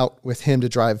 I went out with him to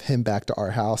drive him back to our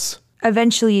house.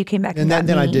 Eventually you came back and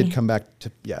then I did come back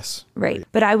to, yes. Right.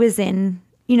 But I was in,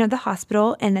 the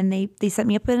hospital, and then they set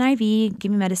me up with an IV,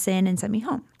 gave me medicine, and sent me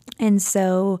home. And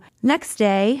so next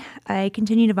day, I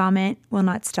continued to vomit, will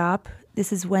not stop.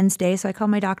 This is Wednesday, so I call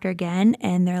my doctor again,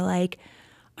 and they're like,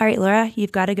 all right, Laura,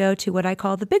 you've got to go to what I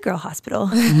call the big girl hospital.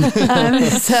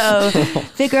 So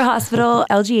big girl hospital,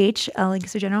 LGH,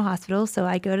 Lancaster General Hospital. So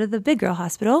I go to the big girl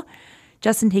hospital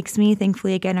Justin takes me.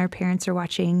 Thankfully, again, our parents are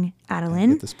watching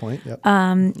Adeline. At this point, yep.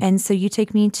 And so you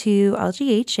take me to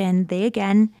LGH, and they,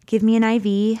 again, give me an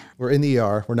IV. We're in the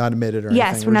ER. We're not admitted or anything.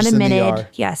 Yes, we're not just in the admitted. ER.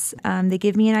 Yes. They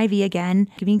give me an IV again,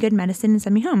 give me good medicine, and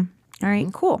send me home. All right,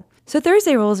 cool. So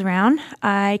Thursday rolls around.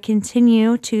 I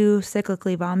continue to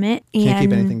cyclically vomit. Can't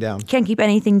keep anything down. Can't keep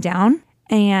anything down.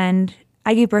 And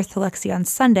I gave birth to Lexi on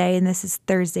Sunday, and this is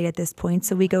Thursday at this point.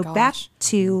 So we go back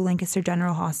to Lancaster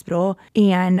General Hospital.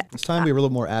 And This time we were a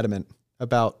little more adamant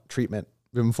about treatment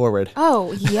moving forward.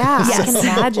 Oh, yeah. I can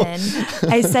imagine.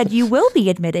 I said, you will be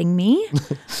admitting me.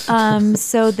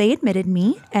 So they admitted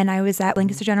me, and I was at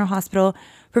Lancaster General Hospital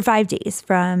for 5 days,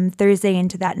 from Thursday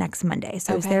into that next Monday.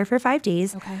 So I was there for 5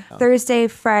 days. Thursday,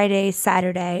 Friday,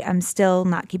 Saturday, I'm still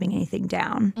not keeping anything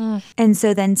down. And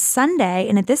so then Sunday,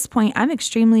 and at this point, I'm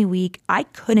extremely weak. I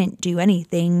couldn't do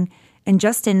anything. And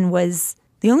Justin was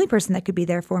the only person that could be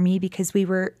there for me because we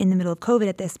were in the middle of COVID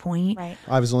at this point. Right.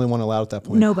 I was the only one allowed at that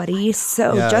point. Nobody.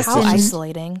 So Yeah, Justin. How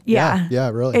isolating. Yeah.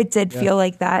 Yeah, really. It did feel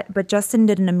like that. But Justin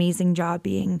did an amazing job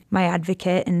being my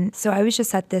advocate. And so I was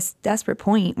just at this desperate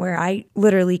point where I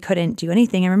literally couldn't do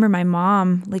anything. I remember my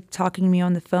mom like talking to me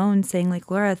on the phone saying like,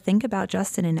 Laura, think about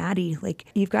Justin and Addie. Like,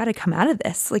 you've got to come out of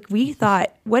this. Like, we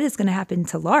thought, what is going to happen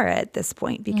to Laura at this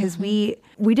point? Because we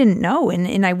didn't know.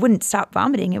 And I wouldn't stop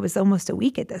vomiting. It was almost a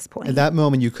week at this point. At that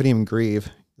moment, you couldn't even grieve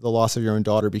the loss of your own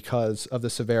daughter because of the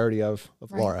severity of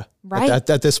Laura. Right.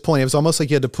 At this point, it was almost like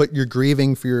you had to put your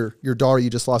grieving for your daughter you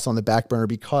just lost on the back burner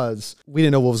because we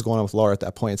didn't know what was going on with Laura at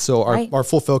that point. So our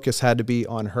full focus had to be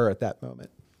on her at that moment.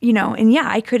 You know, and yeah,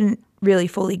 I couldn't really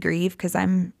fully grieve because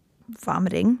I'm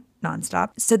vomiting nonstop.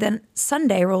 So then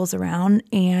Sunday rolls around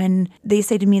and they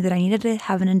say to me that I needed to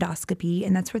have an endoscopy,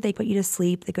 and that's where they put you to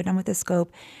sleep. They go down with a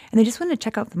scope and they just wanted to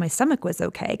check out that my stomach was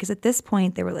okay. Because at this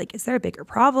point they were like, is there a bigger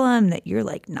problem that you're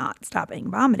like not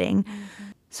stopping vomiting?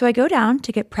 So I go down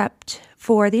to get prepped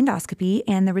for the endoscopy,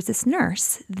 and there was this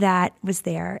nurse that was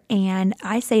there. And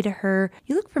I say to her,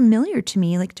 you look familiar to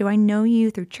me. Like, do I know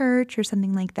you through church or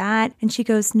something like that? And she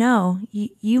goes, no,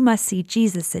 you must see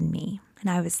Jesus in me. And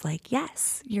I was like,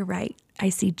 yes, you're right. I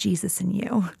see Jesus in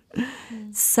you.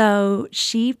 So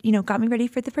she, got me ready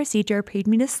for the procedure, paid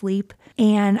me to sleep.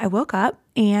 And I woke up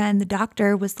and the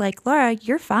doctor was like, Laura,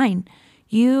 you're fine.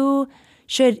 You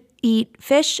should eat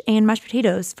fish and mashed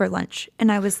potatoes for lunch.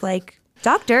 And I was like,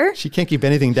 doctor. She can't keep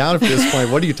anything down at this point.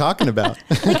 What are you talking about?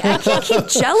 Like, I can't keep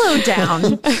Jell-O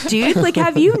down, dude. Like,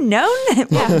 have you known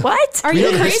that? What? Are you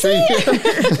crazy?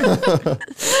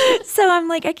 So I'm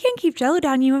like, I can't keep Jell-O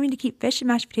down. You want me to keep fish and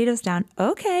mashed potatoes down?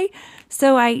 Okay.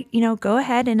 So I, go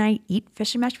ahead and I eat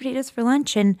fish and mashed potatoes for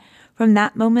lunch. And from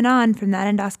that moment on, from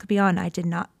that endoscopy on, I did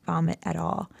not vomit at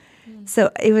all.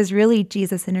 So it was really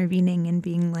Jesus intervening and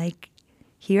being like,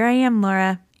 here I am,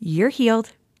 Laura. You're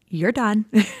healed. You're done.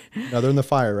 Another in the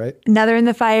fire, right? Another in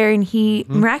the fire, and he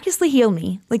miraculously healed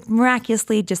me. Like,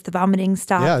 miraculously, just the vomiting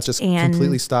stopped. Yeah, it just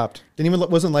completely stopped.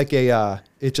 Wasn't like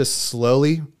it just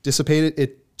slowly dissipated.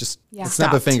 It just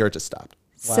snap a finger, it just stopped.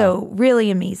 Wow. So really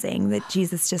amazing that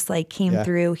Jesus just like came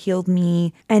through, healed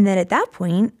me. And then at that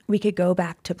point, we could go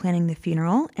back to planning the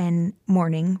funeral and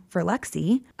mourning for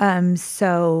Lexi.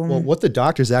 Well, what the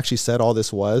doctors actually said all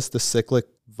this was, the cyclic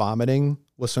vomiting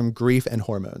was from grief and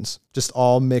hormones, just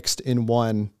all mixed in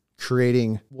one,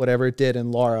 creating whatever it did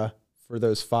in Laura for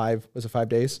those 5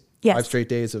 days? Yes. 5 straight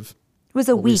days of It was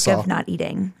a week of not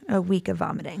eating, a week of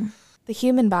vomiting. The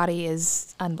human body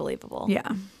is unbelievable.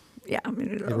 Yeah. Yeah.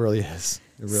 It really is.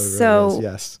 It really is.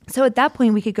 Yes. So at that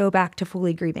point, we could go back to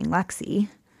fully grieving Lexi.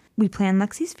 We planned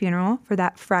Lexi's funeral for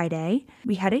that Friday.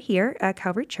 We had it here at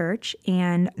Calvary Church,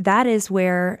 and that is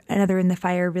where Another in the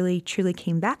Fire really truly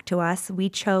came back to us. We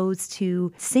chose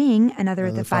to sing Another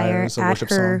in the Fire at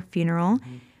her funeral.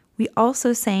 We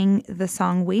also sang the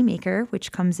song Waymaker,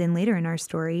 which comes in later in our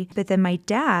story. But then my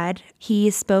dad, he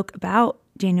spoke about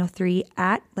Daniel 3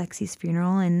 at Lexi's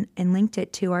funeral and linked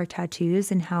it to our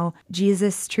tattoos and how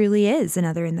Jesus truly is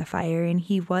another in the fire. And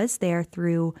he was there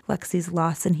through Lexi's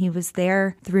loss, and he was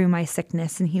there through my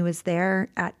sickness, and he was there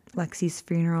at Lexi's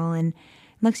funeral. And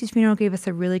Lexi's funeral gave us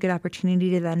a really good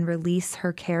opportunity to then release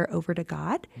her care over to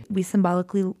God. We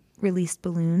symbolically released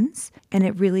balloons, and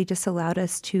it really just allowed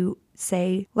us to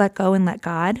say, let go and let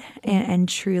God, and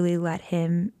truly let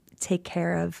him take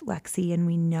care of Lexi, and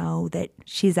we know that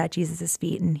she's at Jesus'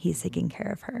 feet and he's taking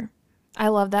care of her. I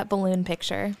love that balloon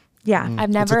picture. Yeah.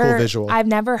 It's a cool visual. I've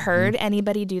never heard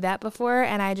anybody do that before,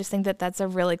 and I just think that that's a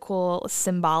really cool,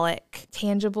 symbolic,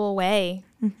 tangible way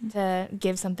to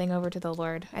give something over to the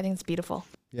Lord. I think it's beautiful.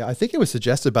 Yeah, I think it was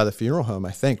suggested by the funeral home,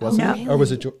 wasn't it? Or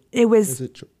was it? It was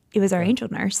It was our angel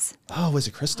nurse. Oh, was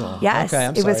it Crystal? Yes, okay,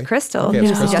 I'm it was sorry. Crystal Okay, it who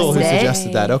was Crystal suggested who it.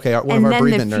 suggested that. Okay, one And of our then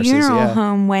bereavement the nurses. funeral Yeah,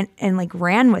 home went and like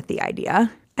ran with the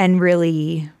idea and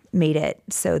really made it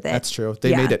so that that's true.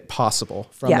 They made it possible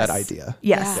from Yes. that idea.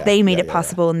 Yes, Yeah. they made Yeah, it yeah,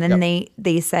 possible, and then Yep.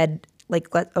 they said like,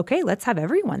 let's have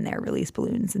everyone there release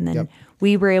balloons, and then Yep.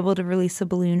 we were able to release a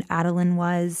balloon. Adeline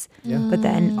was, but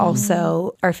then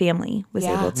also our family was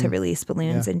Yeah. able to release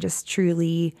balloons Yeah. and just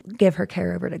truly give her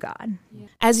care over to God.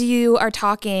 As you are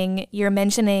talking, you're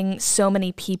mentioning so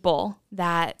many people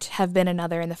that have been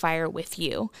another in the fire with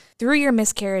you. Through your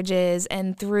miscarriages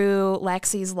and through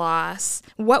Lexi's loss,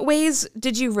 what ways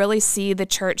did you really see the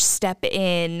church step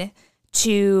in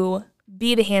to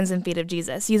be the hands and feet of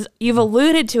Jesus? You've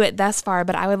alluded to it thus far,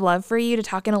 but I would love for you to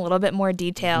talk in a little bit more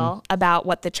detail about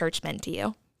what the church meant to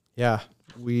you. Yeah,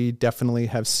 we definitely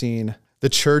have seen the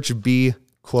church be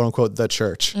quote unquote the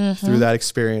church through that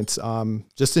experience.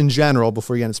 Just in general,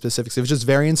 before we get into specifics, it was just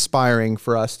very inspiring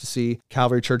for us to see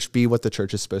Calvary Church be what the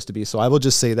church is supposed to be. So I will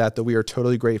just say that we are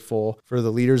totally grateful for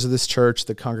the leaders of this church,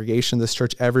 the congregation of this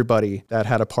church, everybody that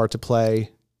had a part to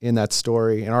play in that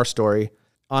story, in our story.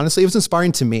 Honestly, it was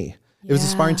inspiring to me. It was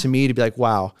inspiring to me to be like,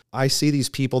 wow, I see these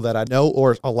people that I know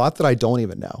or a lot that I don't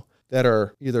even know that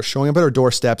are either showing up at our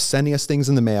doorstep, sending us things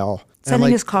in the mail.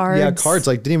 Sending us cards. Yeah, cards.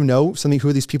 Like, didn't even know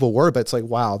who these people were, but it's like,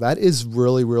 wow, that is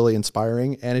really, really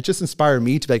inspiring. And it just inspired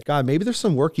me to be like, God, maybe there's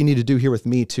some work you need to do here with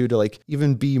me too, to like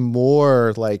even be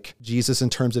more like Jesus in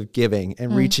terms of giving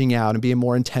and reaching out and being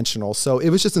more intentional. So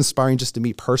it was just inspiring just to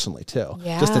me personally too,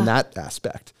 just in that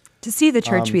aspect. To see the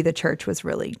church be the church was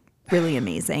really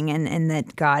amazing, and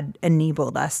that God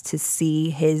enabled us to see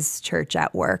his church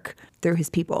at work through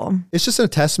his people. It's just a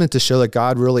testament to show that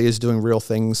God really is doing real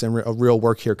things and a real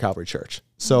work here at Calvary Church.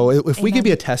 So if we could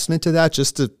be a testament to that,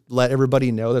 just to let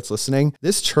everybody know that's listening,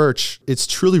 this church, it's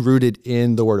truly rooted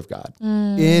in the Word of God,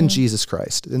 in Jesus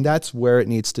Christ. And that's where it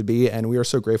needs to be. And we are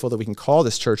so grateful that we can call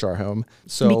this church our home.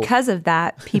 So Because of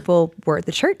that, people were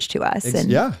the church to us.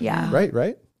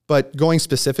 Right. But going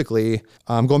specifically,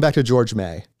 going back to George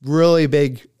May, really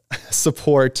big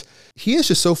support. He is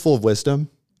just so full of wisdom.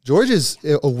 George is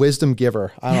a wisdom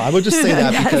giver. I would just say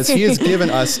that because he has given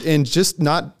us, in just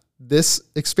not this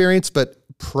experience, but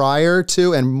prior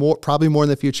to and more, probably more in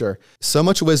the future, so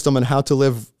much wisdom on how to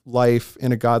live life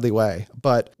in a godly way.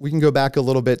 But we can go back a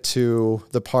little bit to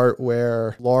the part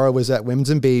where Laura was at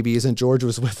Women's and Babies and George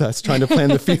was with us trying to plan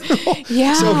the funeral.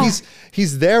 So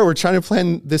he's there. We're trying to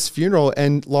plan this funeral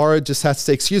and Laura just has to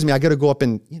say, excuse me, I got to go up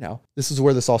and, this is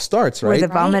where this all starts, right? Where the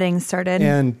vomiting started.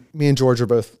 And me and George are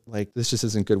both like, this just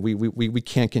isn't good. We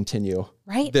can't continue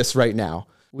this right now.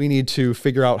 We need to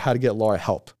figure out how to get Laura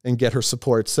help and get her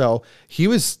support. So he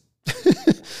was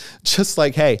just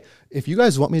like, hey, if you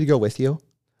guys want me to go with you,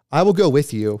 I will go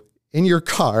with you in your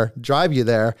car, drive you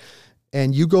there,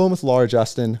 and you go in with Laura,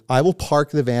 Justin. I will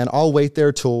park the van. I'll wait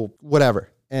there till whatever,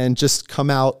 and just come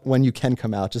out when you can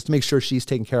come out, just to make sure she's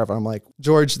taken care of. I'm like,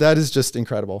 George, that is just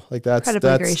incredible. Like that's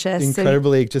gracious.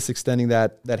 Incredibly just extending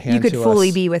that hand to us. You could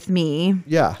fully be with me.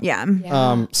 Yeah.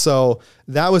 So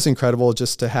that was incredible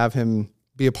just to have him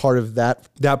be a part of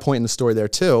that point in the story there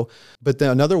too. But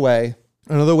then another way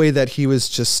that he was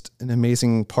just an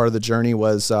amazing part of the journey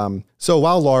was, so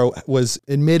while Laura was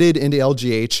admitted into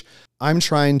LGH, I'm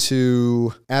trying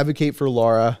to advocate for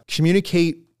Laura,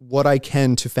 communicate what I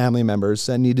can to family members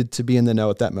that needed to be in the know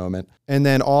at that moment. And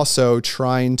then also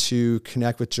trying to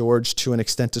connect with George to an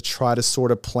extent to try to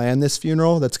sort of plan this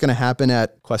funeral that's going to happen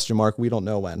at ? We don't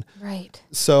know when. Right.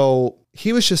 So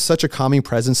he was just such a calming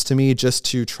presence to me, just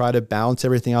to try to balance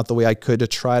everything out the way I could, to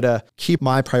try to keep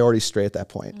my priorities straight at that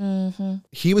point.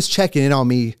 He was checking in on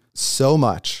me so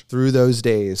much through those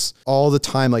days, all the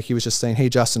time. Like he was just saying, hey,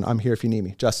 Justin, I'm here if you need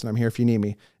me. Justin, I'm here if you need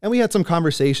me. And we had some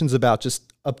conversations about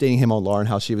just updating him on Laura and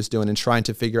how she was doing and trying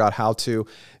to figure out how to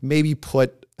maybe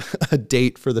put a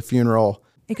date for the funeral.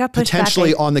 It got pushed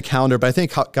potentially back, on the calendar, but I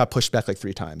think it got pushed back like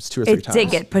 3 times, 2 or 3 times. It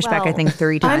did get pushed back, I think,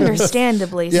 3 times.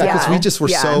 Understandably. Yeah, because we just were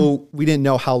we didn't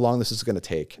know how long this was going to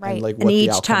take. Right. And, like, And what the each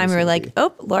outcome time was we were gonna like, be.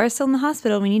 oh, Laura's still in the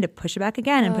hospital. We need to push it back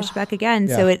again and push it back again.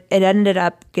 So it ended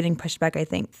up getting pushed back, I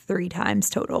think, 3 times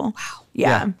total. Wow.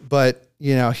 Yeah. But,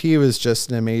 he was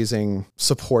just an amazing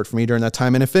support for me during that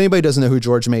time. And if anybody doesn't know who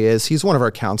George May is, he's one of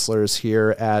our counselors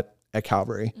here at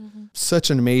Calvary. Such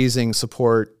an amazing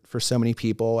support for so many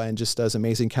people and just does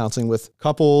amazing counseling with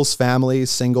couples, families,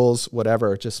 singles,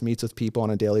 whatever. Just meets with people on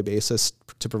a daily basis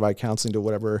to provide counseling to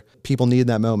whatever people need in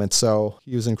that moment. So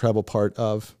he was an incredible part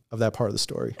of that part of the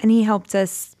story. And he helped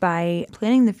us by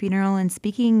planning the funeral and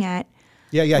speaking at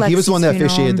Yeah. He was the one that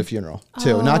officiated the funeral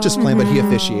too. Not just planned, but he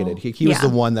officiated. He was the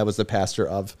one that was the pastor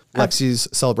of Lexi's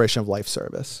celebration of life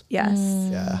service. Yes.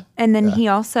 Yeah. And then he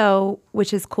also,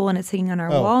 which is cool and it's hanging on our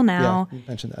wall now. Yeah, you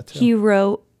mentioned that too. He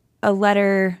wrote a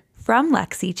letter from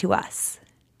Lexi to us.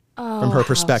 From her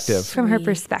perspective. From her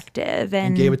perspective.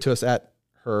 And gave it to us at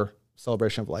her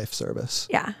celebration of life service.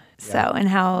 Yeah. So, and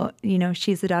how,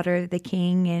 she's the daughter of the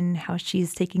king and how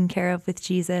she's taken care of with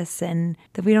Jesus and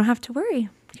that we don't have to worry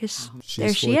because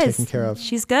there she is. Taken care of.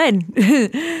 She's good.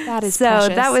 That is so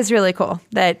precious. That was really cool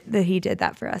that he did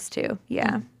that for us too.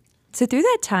 Yeah. So through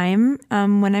that time,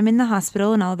 when I'm in the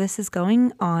hospital and all this is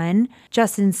going on,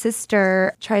 Justin's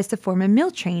sister tries to form a meal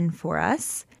train for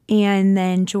us. And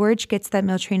then George gets that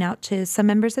meal train out to some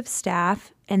members of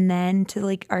staff and then to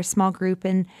like our small group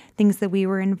and things that we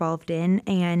were involved in.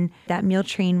 And that meal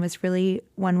train was really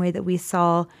one way that we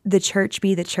saw the church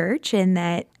be the church and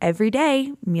that every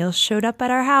day meals showed up at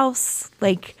our house.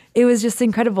 Like it was just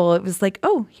incredible. It was like,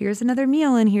 oh, here's another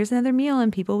meal and here's another meal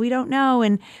and people we don't know.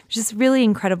 And it was just really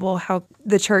incredible how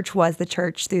the church was the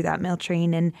church through that meal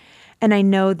train. And I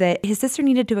know that his sister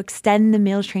needed to extend the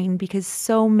meal train because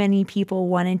so many people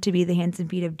wanted to be the hands and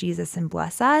feet of Jesus and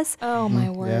bless us. Oh, my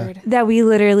word. That we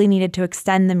literally needed to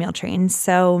extend the meal train.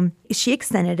 So she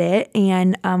extended it.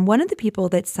 And one of the people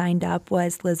that signed up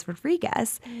was Liz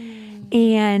Rodriguez.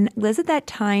 And Liz at that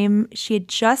time, she had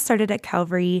just started at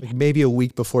Calvary. Like maybe a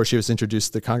week before she was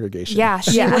introduced to the congregation. Yeah,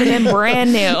 she would have been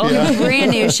brand new.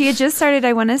 Brand new. She had just started,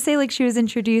 I want to say like she was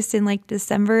introduced in like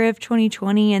December of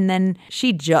 2020. And then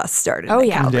she just started. Oh,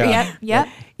 yeah. Yep.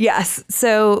 Yes.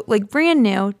 So like brand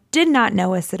new, did not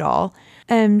know us at all.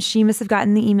 She must have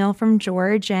gotten the email from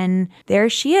George and there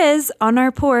she is on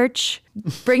our porch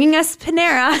bringing us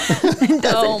Panera and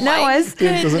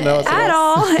doesn't know us at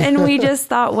all. And we just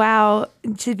thought, wow,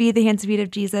 to be the hands and feet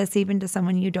of Jesus, even to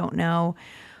someone you don't know,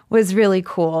 was really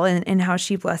cool. And how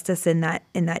she blessed us in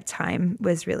that time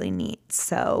was really neat.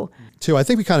 So too, I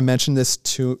think we kind of mentioned this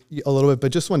too a little bit,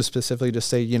 but just want to specifically just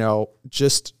say,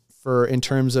 just for in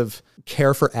terms of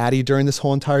care for Addie during this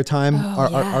whole entire time.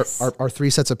 Our three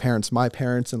sets of parents, my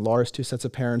parents and Laura's two sets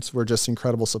of parents, were just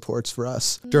incredible supports for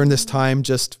us during this time,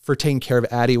 just for taking care of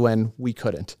Addie when we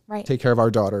couldn't take care of our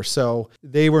daughter. So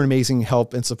they were amazing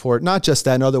help and support, not just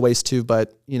that in other ways too,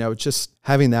 but just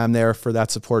having them there for that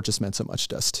support just meant so much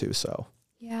to us too. So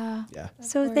yeah.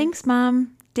 So thanks,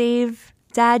 Mom, Dave,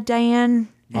 Dad, Diane.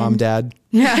 Mom, Dad.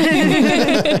 Yeah.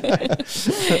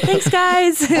 Thanks,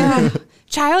 guys.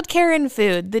 Childcare and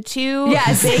food, the two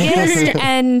biggest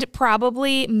and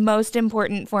probably most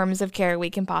important forms of care we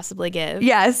can possibly give.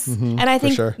 Yes. Mm-hmm, and I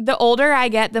think the older I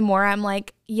get, the more I'm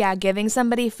like, giving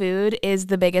somebody food is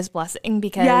the biggest blessing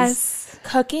because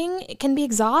cooking can be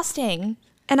exhausting.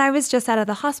 And I was just out of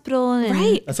the hospital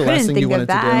and that's the last thing you wanted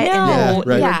to do. No.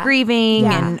 And you're grieving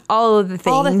and all of the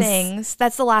things. All the things.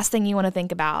 That's the last thing you want to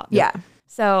think about. Yeah.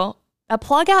 So a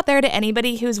plug out there to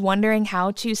anybody who's wondering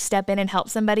how to step in and help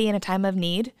somebody in a time of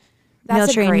need.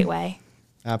 That's a great way.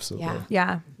 Absolutely.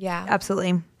 Yeah.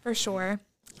 Absolutely. For sure.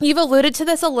 You've alluded to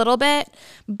this a little bit,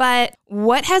 but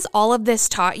what has all of this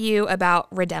taught you about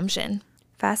redemption?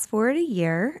 Fast forward a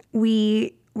year,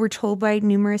 we were told by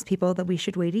numerous people that we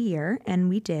should wait a year, and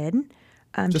we did.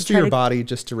 Just for your body,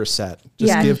 just to reset,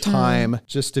 just give time,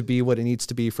 just to be what it needs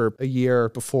to be for a year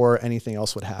before anything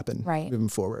else would happen moving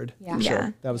forward. Yeah.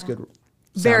 Sure. That was good.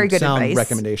 Very good sound advice.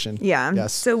 Recommendation. Yeah.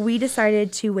 Yes. So we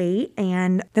decided to wait,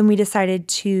 and then we decided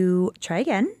to try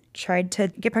again. Tried to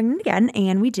get pregnant again,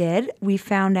 and we did. We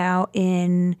found out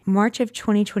in March of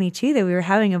 2022 that we were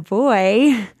having a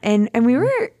boy, and we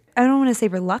were, I don't want to say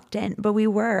reluctant, but we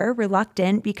were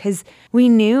reluctant because we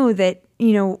knew that,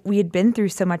 we had been through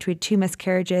so much. We had 2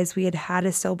 miscarriages. We had had a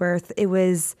stillbirth. It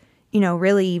was,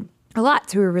 really a lot.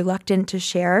 So we were reluctant to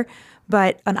share.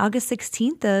 But on August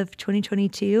 16th of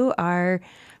 2022, our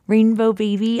rainbow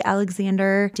baby,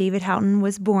 Alexander David Houghton,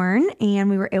 was born, and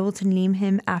we were able to name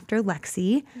him after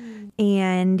Lexi.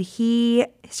 And he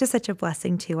is just such a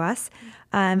blessing to us.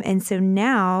 And so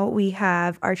now we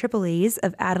have our AAAs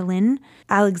of Adeline,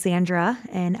 Alexandra,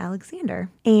 and Alexander.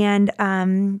 And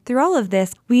through all of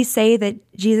this, we say that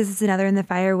Jesus is another in the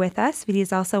fire with us, but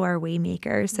he's also our way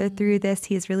maker. So through this,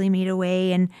 he has really made a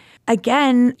way. And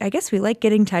again, I guess we like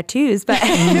getting tattoos, but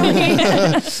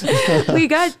we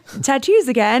got tattoos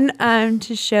again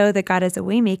to show that God is a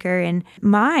way maker. And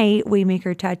my way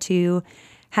maker tattoo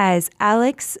has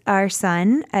Alex, our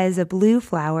son, as a blue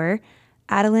flower,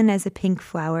 Adeline as a pink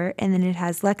flower, and then it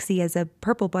has Lexi as a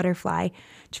purple butterfly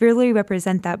to really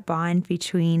represent that bond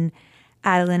between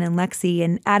Adeline and Lexi.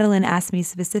 And Adeline asked me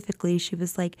specifically, she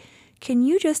was like, can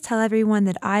you just tell everyone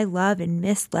that I love and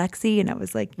miss Lexi? And I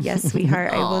was like, yes,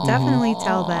 sweetheart, I will definitely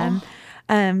tell them.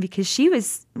 Because she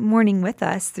was mourning with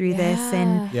us through this.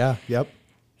 And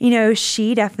you know,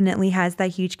 she definitely has that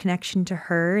huge connection to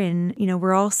her. And, you know,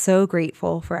 we're all so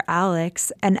grateful for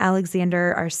Alex and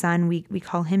Alexander, our son. We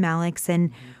call him Alex.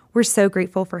 And we're so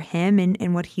grateful for him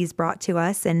and what he's brought to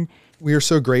us. And we are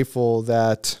so grateful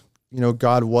that, you know,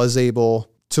 God was able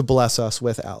to bless us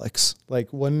with Alex.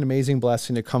 Like, what an amazing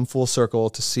blessing to come full circle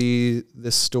to see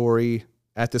this story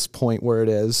at this point where it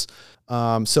is.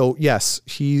 So yes,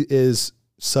 he is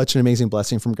such an amazing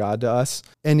blessing from God to us.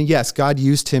 And yes, God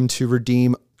used him to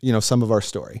redeem, you know, some of our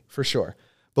story for sure.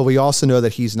 But we also know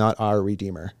that he's not our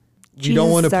redeemer. We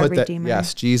don't want to put that.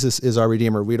 Yes, Jesus is our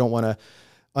redeemer. We don't want to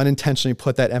unintentionally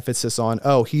put that emphasis on,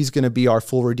 oh, he's going to be our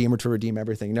full redeemer to redeem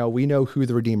everything. No, we know who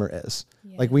the redeemer is.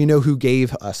 Yeah. Like, we know who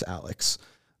gave us Alex.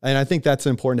 And I think that's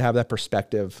important to have that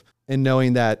perspective and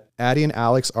knowing that Addie and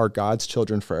Alex are God's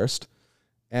children first.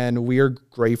 And we are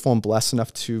grateful and blessed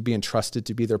enough to be entrusted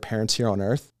to be their parents here on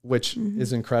earth, which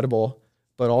is incredible.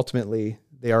 But ultimately,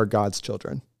 they are God's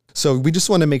children. So we just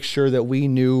want to make sure that we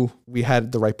knew we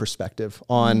had the right perspective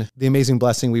on the amazing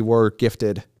blessing we were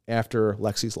gifted after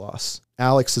Lexi's loss.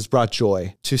 Alex has brought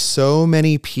joy to so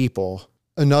many people.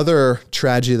 Another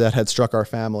tragedy that had struck our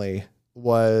family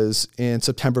was in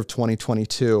September of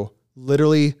 2022.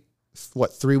 Literally,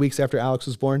 3 weeks after Alex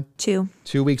was born? 2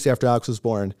 weeks after Alex was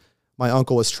born, my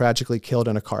uncle was tragically killed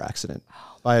in a car accident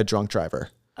by a drunk driver.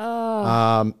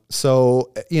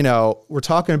 So, you know, we're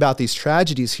talking about these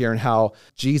tragedies here and how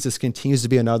Jesus continues to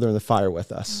be another in the fire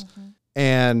with us.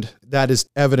 And that is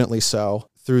evidently so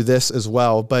through this as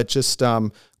well. But just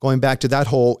going back to that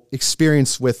whole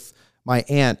experience with my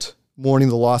aunt mourning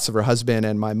the loss of her husband,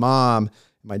 and my mom,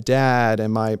 my dad,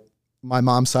 and my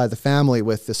mom's side of the family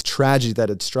with this tragedy that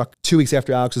had struck 2 weeks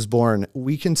after Alex was born,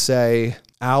 we can say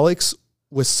Alex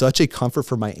was such a comfort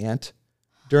for my aunt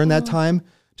during that time,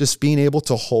 just being able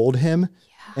to hold him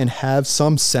and have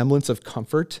some semblance of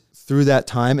comfort through that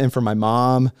time. And for my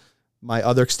mom, my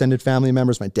other extended family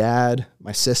members, my dad,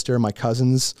 my sister, my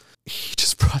cousins, he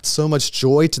just brought so much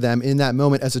joy to them in that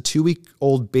moment. As a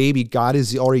 2-week-old baby, God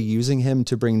is already using him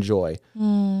to bring joy,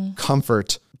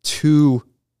 comfort to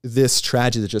this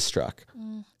tragedy that just struck.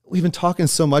 We've been talking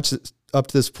so much up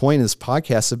to this point in this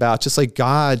podcast about just like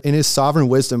God in his sovereign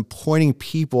wisdom pointing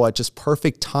people at just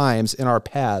perfect times in our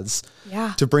paths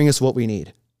to bring us what we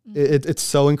need. It's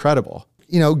so incredible.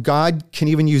 You know, God can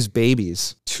even use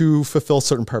babies to fulfill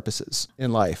certain purposes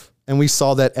in life. And we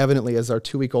saw that evidently as our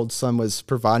 2-week-old son was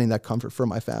providing that comfort for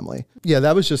my family. Yeah,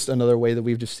 that was just another way that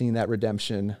we've just seen that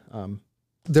redemption.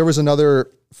 There was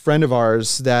another friend of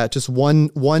ours that just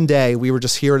one day we were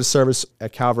just here at a service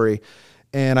at Calvary.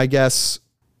 And I guess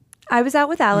I was out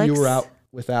with Alex. You were out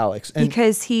with Alex. And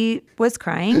because he was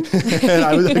crying. And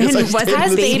I was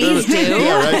as babies do.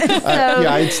 Yeah, right.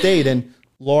 I had stayed, and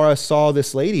Laura saw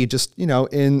this lady just, you know,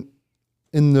 in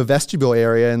the vestibule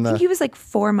area. I think he was like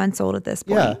 4 months old at this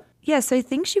point. Yeah. So I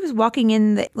think she was walking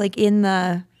in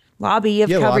the lobby of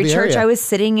Calvary Church. Area. I was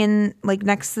sitting in like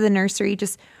next to the nursery,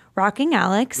 just rocking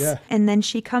Alex. Yeah. And then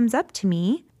she comes up to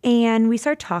me and we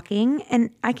start talking, and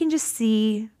I can just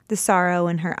see the sorrow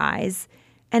in her eyes.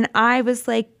 And I was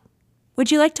like,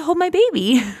 would you like to hold my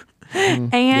baby?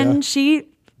 And she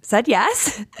said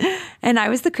yes. And I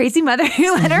was the crazy mother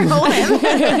who let her hold him.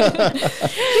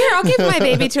 Here, I'll give my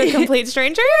baby to a complete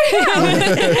stranger.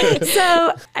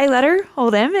 So I let her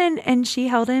hold him, and she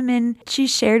held him, and she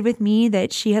shared with me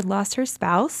that she had lost her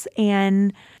spouse,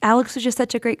 and Alex was just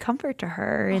such a great comfort to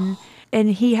her. And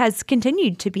he has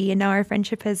continued to be, and now our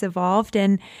friendship has evolved,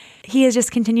 and he has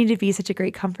just continued to be such a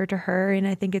great comfort to her. And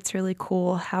I think it's really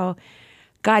cool how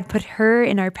God put her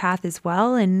in our path as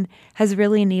well, and has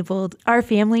really enabled our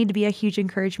family to be a huge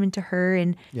encouragement to her,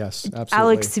 and yes, absolutely.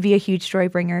 Alex to be a huge joy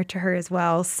bringer to her as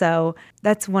well. So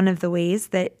that's one of the ways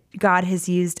that God has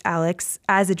used Alex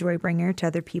as a joy bringer to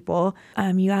other people.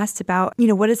 You asked about, you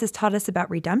know, what has this taught us about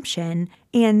redemption?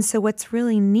 And so what's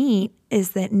really neat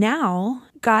is that now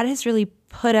God has really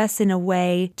put us in a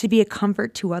way to be a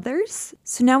comfort to others.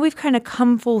 So now we've kind of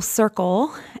come full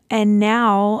circle, and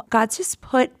now God's just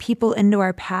put people into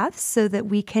our paths so that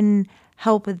we can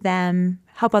help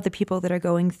other people that are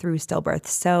going through stillbirth.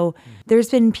 So there's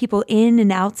been people in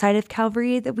and outside of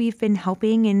Calvary that we've been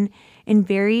helping in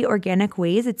very organic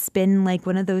ways. It's been like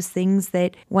one of those things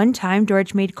that one time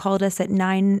George Maid called us at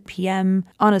 9 p.m.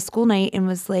 on a school night and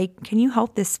was like, can you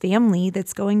help this family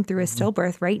that's going through a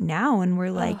stillbirth right now? And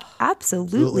we're like,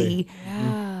 absolutely.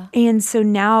 Yeah. And so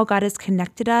now God has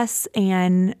connected us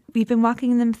and we've been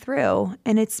walking them through.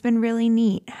 And it's been really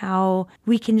neat how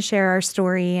we can share our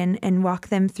story and walk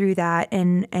them through that.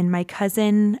 And my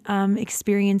cousin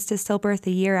experienced a stillbirth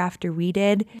a year after we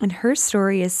did. And her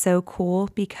story is so cool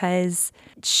because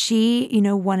she,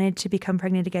 wanted to become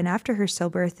pregnant again after her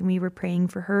stillbirth. And we were praying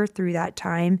for her through that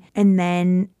time. And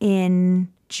then in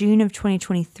June of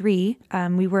 2023,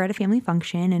 we were at a family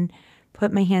function and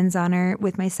put my hands on her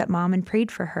with my stepmom and prayed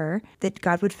for her that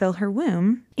God would fill her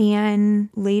womb. And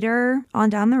later on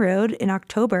down the road in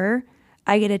October,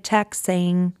 I get a text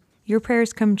saying, your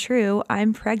prayers come true.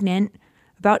 I'm pregnant,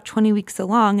 about 20 weeks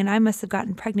along, and I must have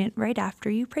gotten pregnant right after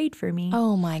you prayed for me.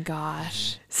 Oh my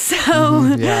gosh. So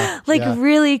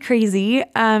really crazy.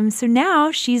 So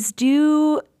now she's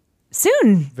due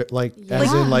soon.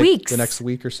 As in weeks. The next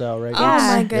week or so, right? Oh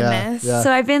my goodness. Yeah.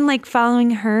 So I've been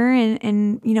following her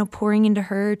and pouring into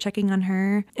her, checking on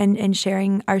her and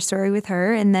sharing our story with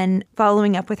her and then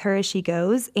following up with her as she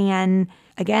goes. And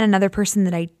again, another person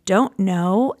that I don't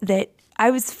know that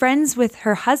I was friends with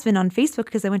her husband on Facebook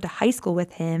because I went to high school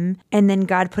with him. And then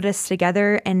God put us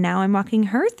together and now I'm walking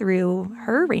her through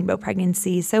her rainbow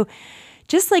pregnancy. So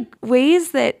just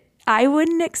ways that I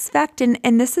wouldn't expect,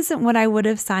 and this isn't what I would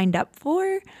have signed up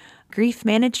for. Grief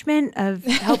management of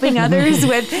helping others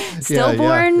with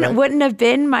stillborn wouldn't have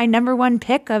been my number one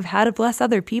pick of how to bless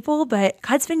other people, but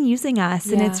God's been using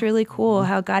us, and it's really cool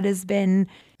how God has been.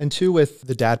 And too, with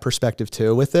the dad perspective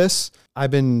too, with this,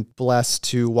 I've been blessed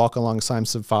to walk alongside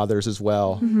some fathers as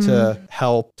well to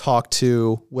help talk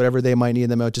to whatever they might need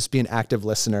the most, just be an active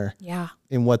listener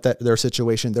in what their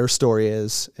situation, their story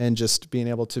is, and just being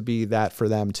able to be that for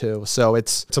them too. So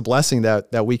it's a blessing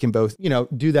that we can both,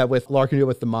 do that with, Laura can do it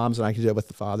with the moms and I can do it with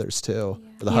the fathers too,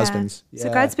 for the husbands. Yeah.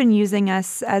 So God's been using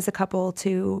us as a couple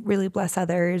to really bless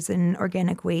others in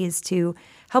organic ways to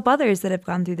help others that have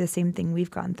gone through the same thing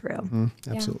we've gone through.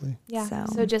 Absolutely. Yeah.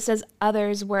 So just as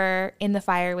others were in the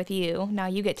fire with you, now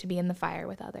you get to be in the fire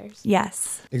with others.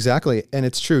 Yes. Exactly. And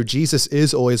it's true. Jesus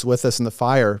is always with us in the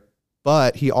fire,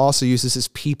 but he also uses his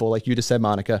people, like you just said,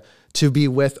 Monica, to be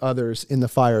with others in the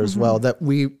fire as well, that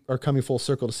we are coming full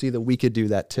circle to see that we could do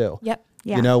that too. Yep.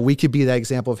 Yeah. We could be that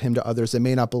example of him to others that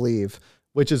may not believe,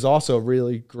 which is also a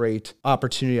really great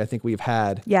opportunity I think we've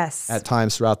had at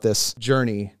times throughout this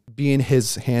journey, being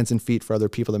his hands and feet for other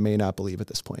people that may not believe at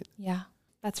this point. Yeah,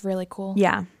 that's really cool.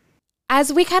 Yeah.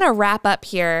 As we kind of wrap up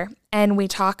here and we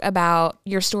talk about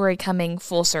your story coming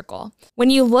full circle, when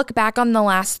you look back on the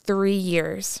last 3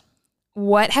 years,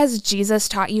 what has Jesus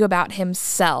taught you about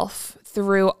himself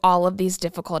through all of these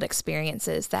difficult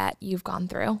experiences that you've gone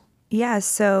through? Yeah,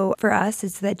 so for us,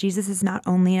 it's that Jesus is not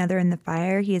only another in the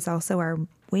fire, he is also our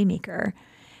waymaker,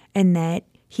 and that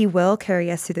he will carry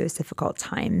us through those difficult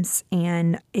times.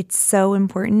 And it's so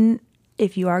important,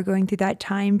 if you are going through that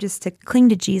time, just to cling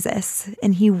to Jesus,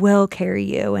 and he will carry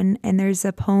you. And there's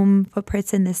a poem,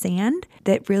 Footprints in the Sand,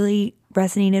 that really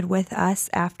resonated with us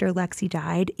after Lexi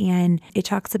died. And it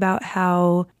talks about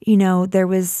how, there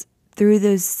was, through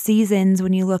those seasons,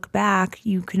 when you look back,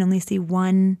 you can only see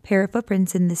one pair of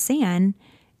footprints in the sand.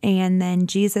 And then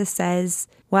Jesus says,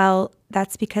 well,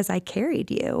 that's because I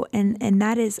carried you. And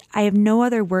that is, I have no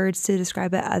other words to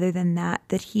describe it other than that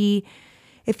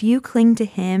if you cling to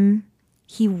him,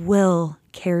 he will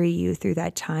carry you through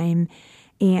that time.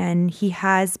 And he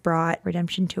has brought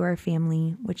redemption to our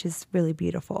family, which is really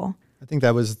beautiful. I think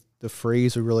that was the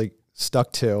phrase we really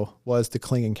stuck to, was to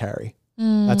cling and carry.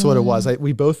 That's what it was.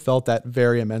 We both felt that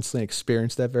very immensely,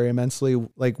 experienced that very immensely.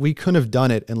 We couldn't have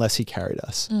done it unless he carried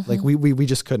us. We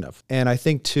just couldn't have. And I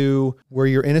think too, where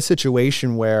you're in a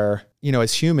situation where,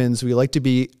 as humans, we like to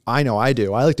be, I know I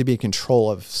do, I like to be in control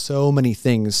of so many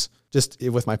things just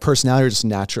with my personality or just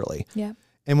naturally. Yeah.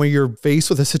 And when you're faced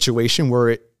with a situation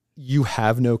where you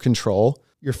have no control,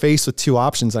 you're faced with two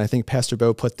options. And I think Pastor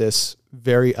Bo put this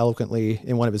very eloquently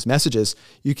in one of his messages.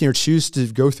 You can choose to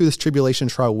go through this tribulation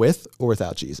trial with or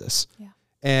without Jesus. Yeah.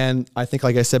 And I think,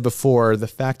 like I said before, the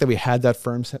fact that we had that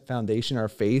firm foundation, our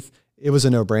faith, it was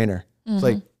a no-brainer.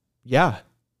 It's yeah,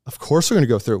 of course we're going to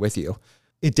go through it with you.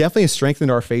 It definitely strengthened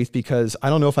our faith, because I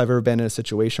don't know if I've ever been in a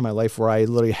situation in my life where I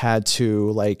literally had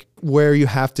to, where you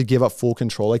have to give up full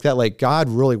control like that. God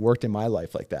really worked in my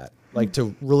life like that.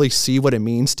 To really see what it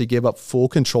means to give up full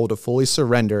control, to fully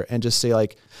surrender and just say,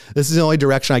 this is the only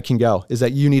direction I can go, is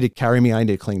that you need to carry me. I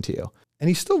need to cling to you. And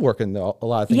he's still working a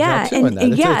lot of things out too in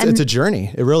that. It's a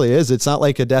journey. It really is. It's not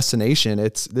like a destination.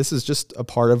 This is just a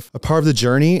part of the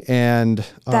journey. And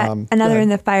another in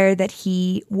the fire that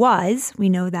he was, we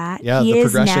know that he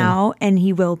is now, and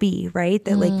he will be, right?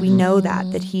 That we know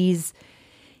that he's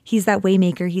he's that way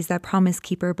maker, he's that promise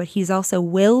keeper, but he's also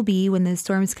will be when the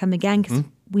storms come again, because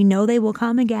we know they will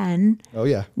come again. Oh,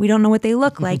 yeah. We don't know what they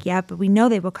look like yet, but we know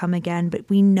they will come again. But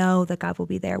we know that God will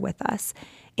be there with us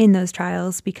in those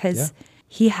trials because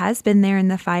he has been there in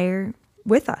the fire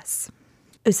with us.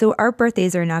 So our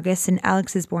birthdays are in August, and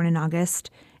Alex is born in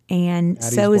August. And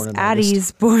Addie's so is born in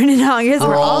Addie's born in August.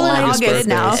 We're all in August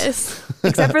now. Goodness.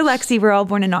 Except for Lexi, we're all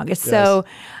born in August. Yes.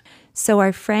 So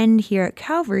our friend here at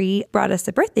Calvary brought us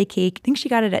a birthday cake. I think she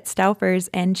got it at Stauffer's,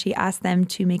 and she asked them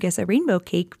to make us a rainbow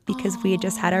cake because we had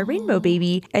just had our rainbow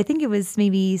baby. I think it was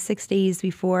maybe 6 days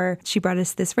before she brought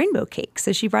us this rainbow cake.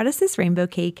 So she brought us this rainbow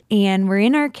cake, and we're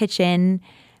in our kitchen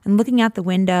and looking out the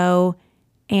window,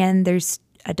 and there's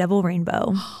a double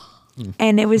rainbow.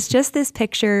 And it was just this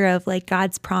picture of like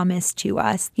God's promise to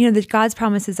us, that God's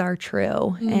promises are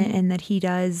true and that he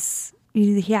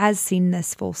has seen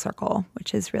this full circle,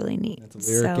 which is really neat. That's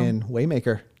a lyric in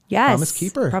Waymaker. Yes. Promise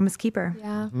keeper. Promise keeper.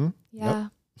 Yeah. Yeah.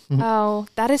 Oh,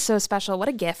 that is so special. What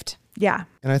a gift. Yeah.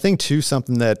 And I think too,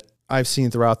 something that I've seen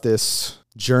throughout this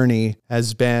journey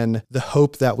has been the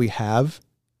hope that we have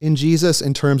in Jesus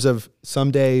in terms of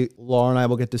someday Laura and I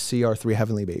will get to see our 3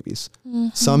 heavenly babies.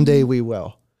 Someday we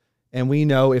will. And we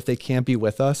know if they can't be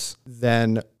with us,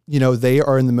 then, they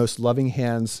are in the most loving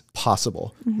hands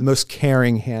possible, the most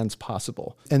caring hands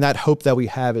possible. And that hope that we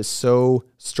have is so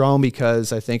strong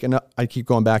because I think, and I keep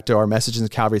going back to our messages in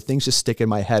Calvary, things just stick in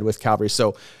my head with Calvary.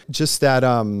 So just that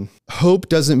hope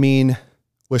doesn't mean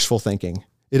wishful thinking.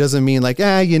 It doesn't mean like,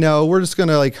 we're just going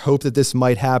to like hope that this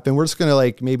might happen. We're just going to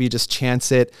like maybe just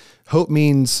chance it. Hope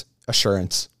means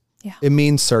assurance. Yeah. It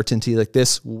means certainty, like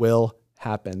this will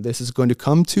happen. This is going to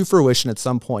come to fruition at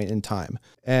some point in time.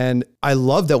 And I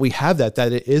love that we have that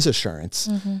it is assurance,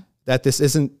 that this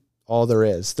isn't all there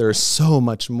is. There's so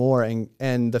much more.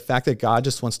 And the fact that God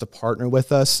just wants to partner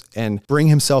with us and bring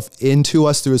himself into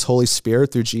us through his Holy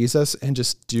Spirit, through Jesus, and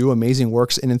just do amazing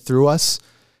works in and through us.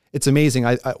 It's amazing.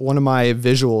 One of my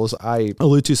visuals I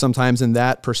allude to sometimes in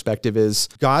that perspective is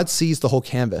God sees the whole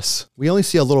canvas. We only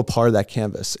see a little part of that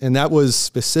canvas. And that was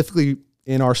specifically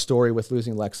in our story with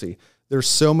losing Lexi. There's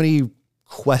so many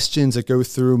questions that go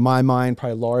through my mind,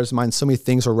 probably Laura's mind, so many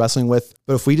things we're wrestling with.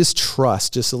 But if we just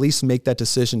at least make that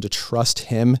decision to trust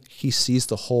him, he sees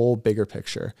the whole bigger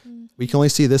picture. We can only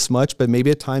see this much, but maybe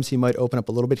at times he might open up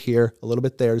a little bit here, a little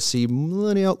bit there to see a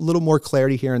little more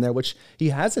clarity here and there, which he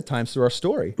has at times through our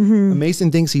story.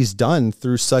 Amazing things he's done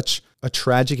through such a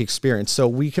tragic experience. So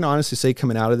we can honestly say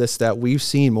coming out of this that we've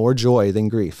seen more joy than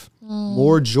grief,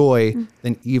 more joy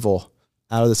than evil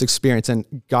out of this experience. And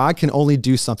God can only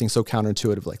do something so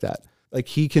counterintuitive like that. Like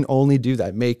he can only do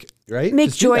that. Make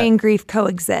joy and grief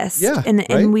coexist. Yeah,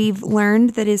 and we've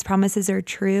learned that his promises are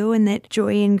true and that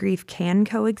joy and grief can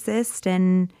coexist.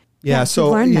 And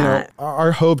so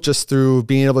our hope just through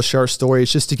being able to share our story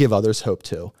is just to give others hope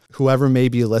too. Whoever may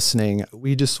be listening,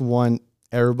 we just want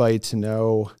everybody to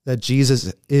know that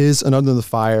Jesus is under the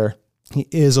fire. He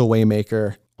is a way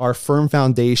maker. Our firm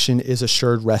foundation is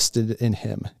assured rested in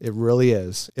him. It really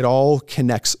is. It all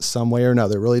connects some way or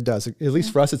another. It really does. At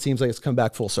least for us, it seems like it's come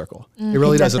back full circle. It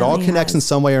really does. It all connects in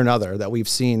some way or another that we've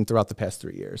seen throughout the past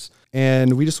 3 years.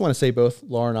 And we just want to say, both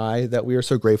Laura and I, that we are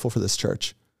so grateful for this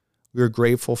church. We are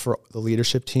grateful for the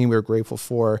leadership team. We are grateful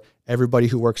for everybody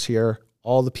who works here,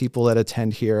 all the people that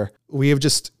attend here. We have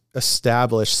just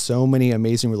established so many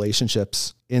amazing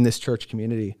relationships in this church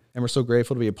community. And we're so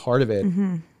grateful to be a part of it.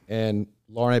 And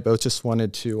Laura and I both just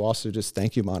wanted to also just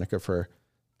thank you, Monica, for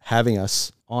having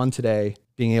us on today,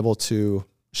 being able to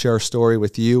share our story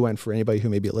with you and for anybody who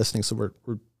may be listening. So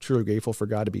we're truly grateful for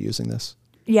God to be using this.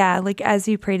 Yeah, like as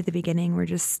you prayed at the beginning,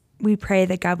 we pray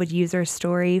that God would use our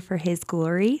story for his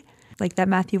glory. Like that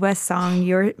Matthew West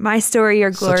song, my story,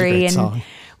 your glory. Such a great and song.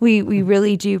 We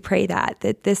really do pray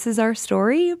that this is our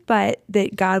story, but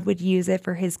that God would use it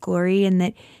for his glory and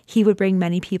that he would bring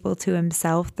many people to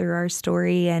himself through our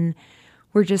story. And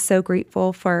we're just so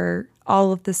grateful for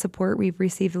all of the support we've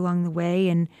received along the way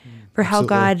and for how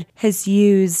God has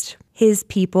used his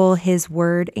people, his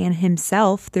word, and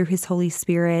himself through his Holy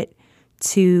Spirit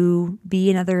to be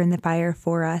another in the fire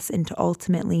for us and to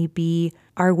ultimately be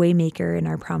our waymaker and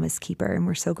our promise keeper. And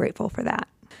we're so grateful for that.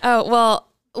 Oh, well,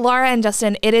 Laura and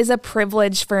Justin, it is a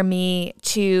privilege for me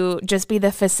to just be the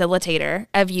facilitator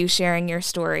of you sharing your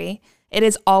story. It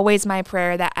is always my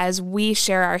prayer that as we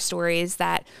share our stories,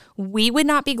 that we would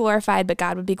not be glorified, but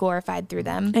God would be glorified through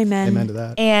them. Amen. Amen to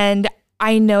that. And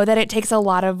I know that it takes a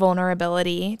lot of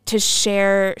vulnerability to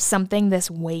share something this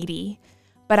weighty,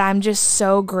 but I'm just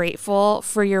so grateful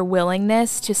for your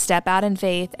willingness to step out in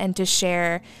faith and to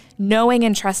share knowing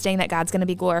and trusting that God's going to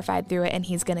be glorified through it and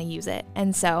he's going to use it.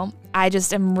 And so I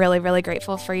just am really, really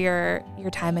grateful for your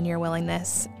time and your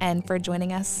willingness and for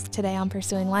joining us today on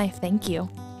Pursuing Life. Thank you.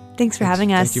 Thanks for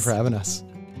having us. Thank you for having us.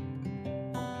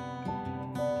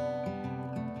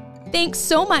 Thanks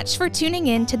so much for tuning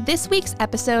in to this week's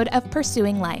episode of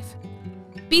Pursuing Life.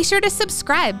 Be sure to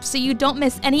subscribe so you don't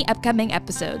miss any upcoming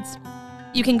episodes.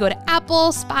 You can go to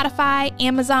Apple, Spotify,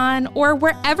 Amazon, or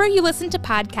wherever you listen to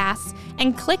podcasts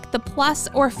and click the plus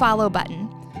or follow button.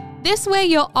 This way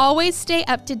you'll always stay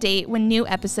up to date when new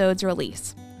episodes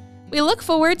release. We look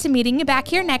forward to meeting you back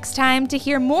here next time to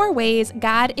hear more ways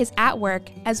God is at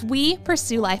work as we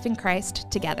pursue life in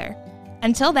Christ together.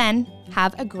 Until then,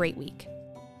 have a great week.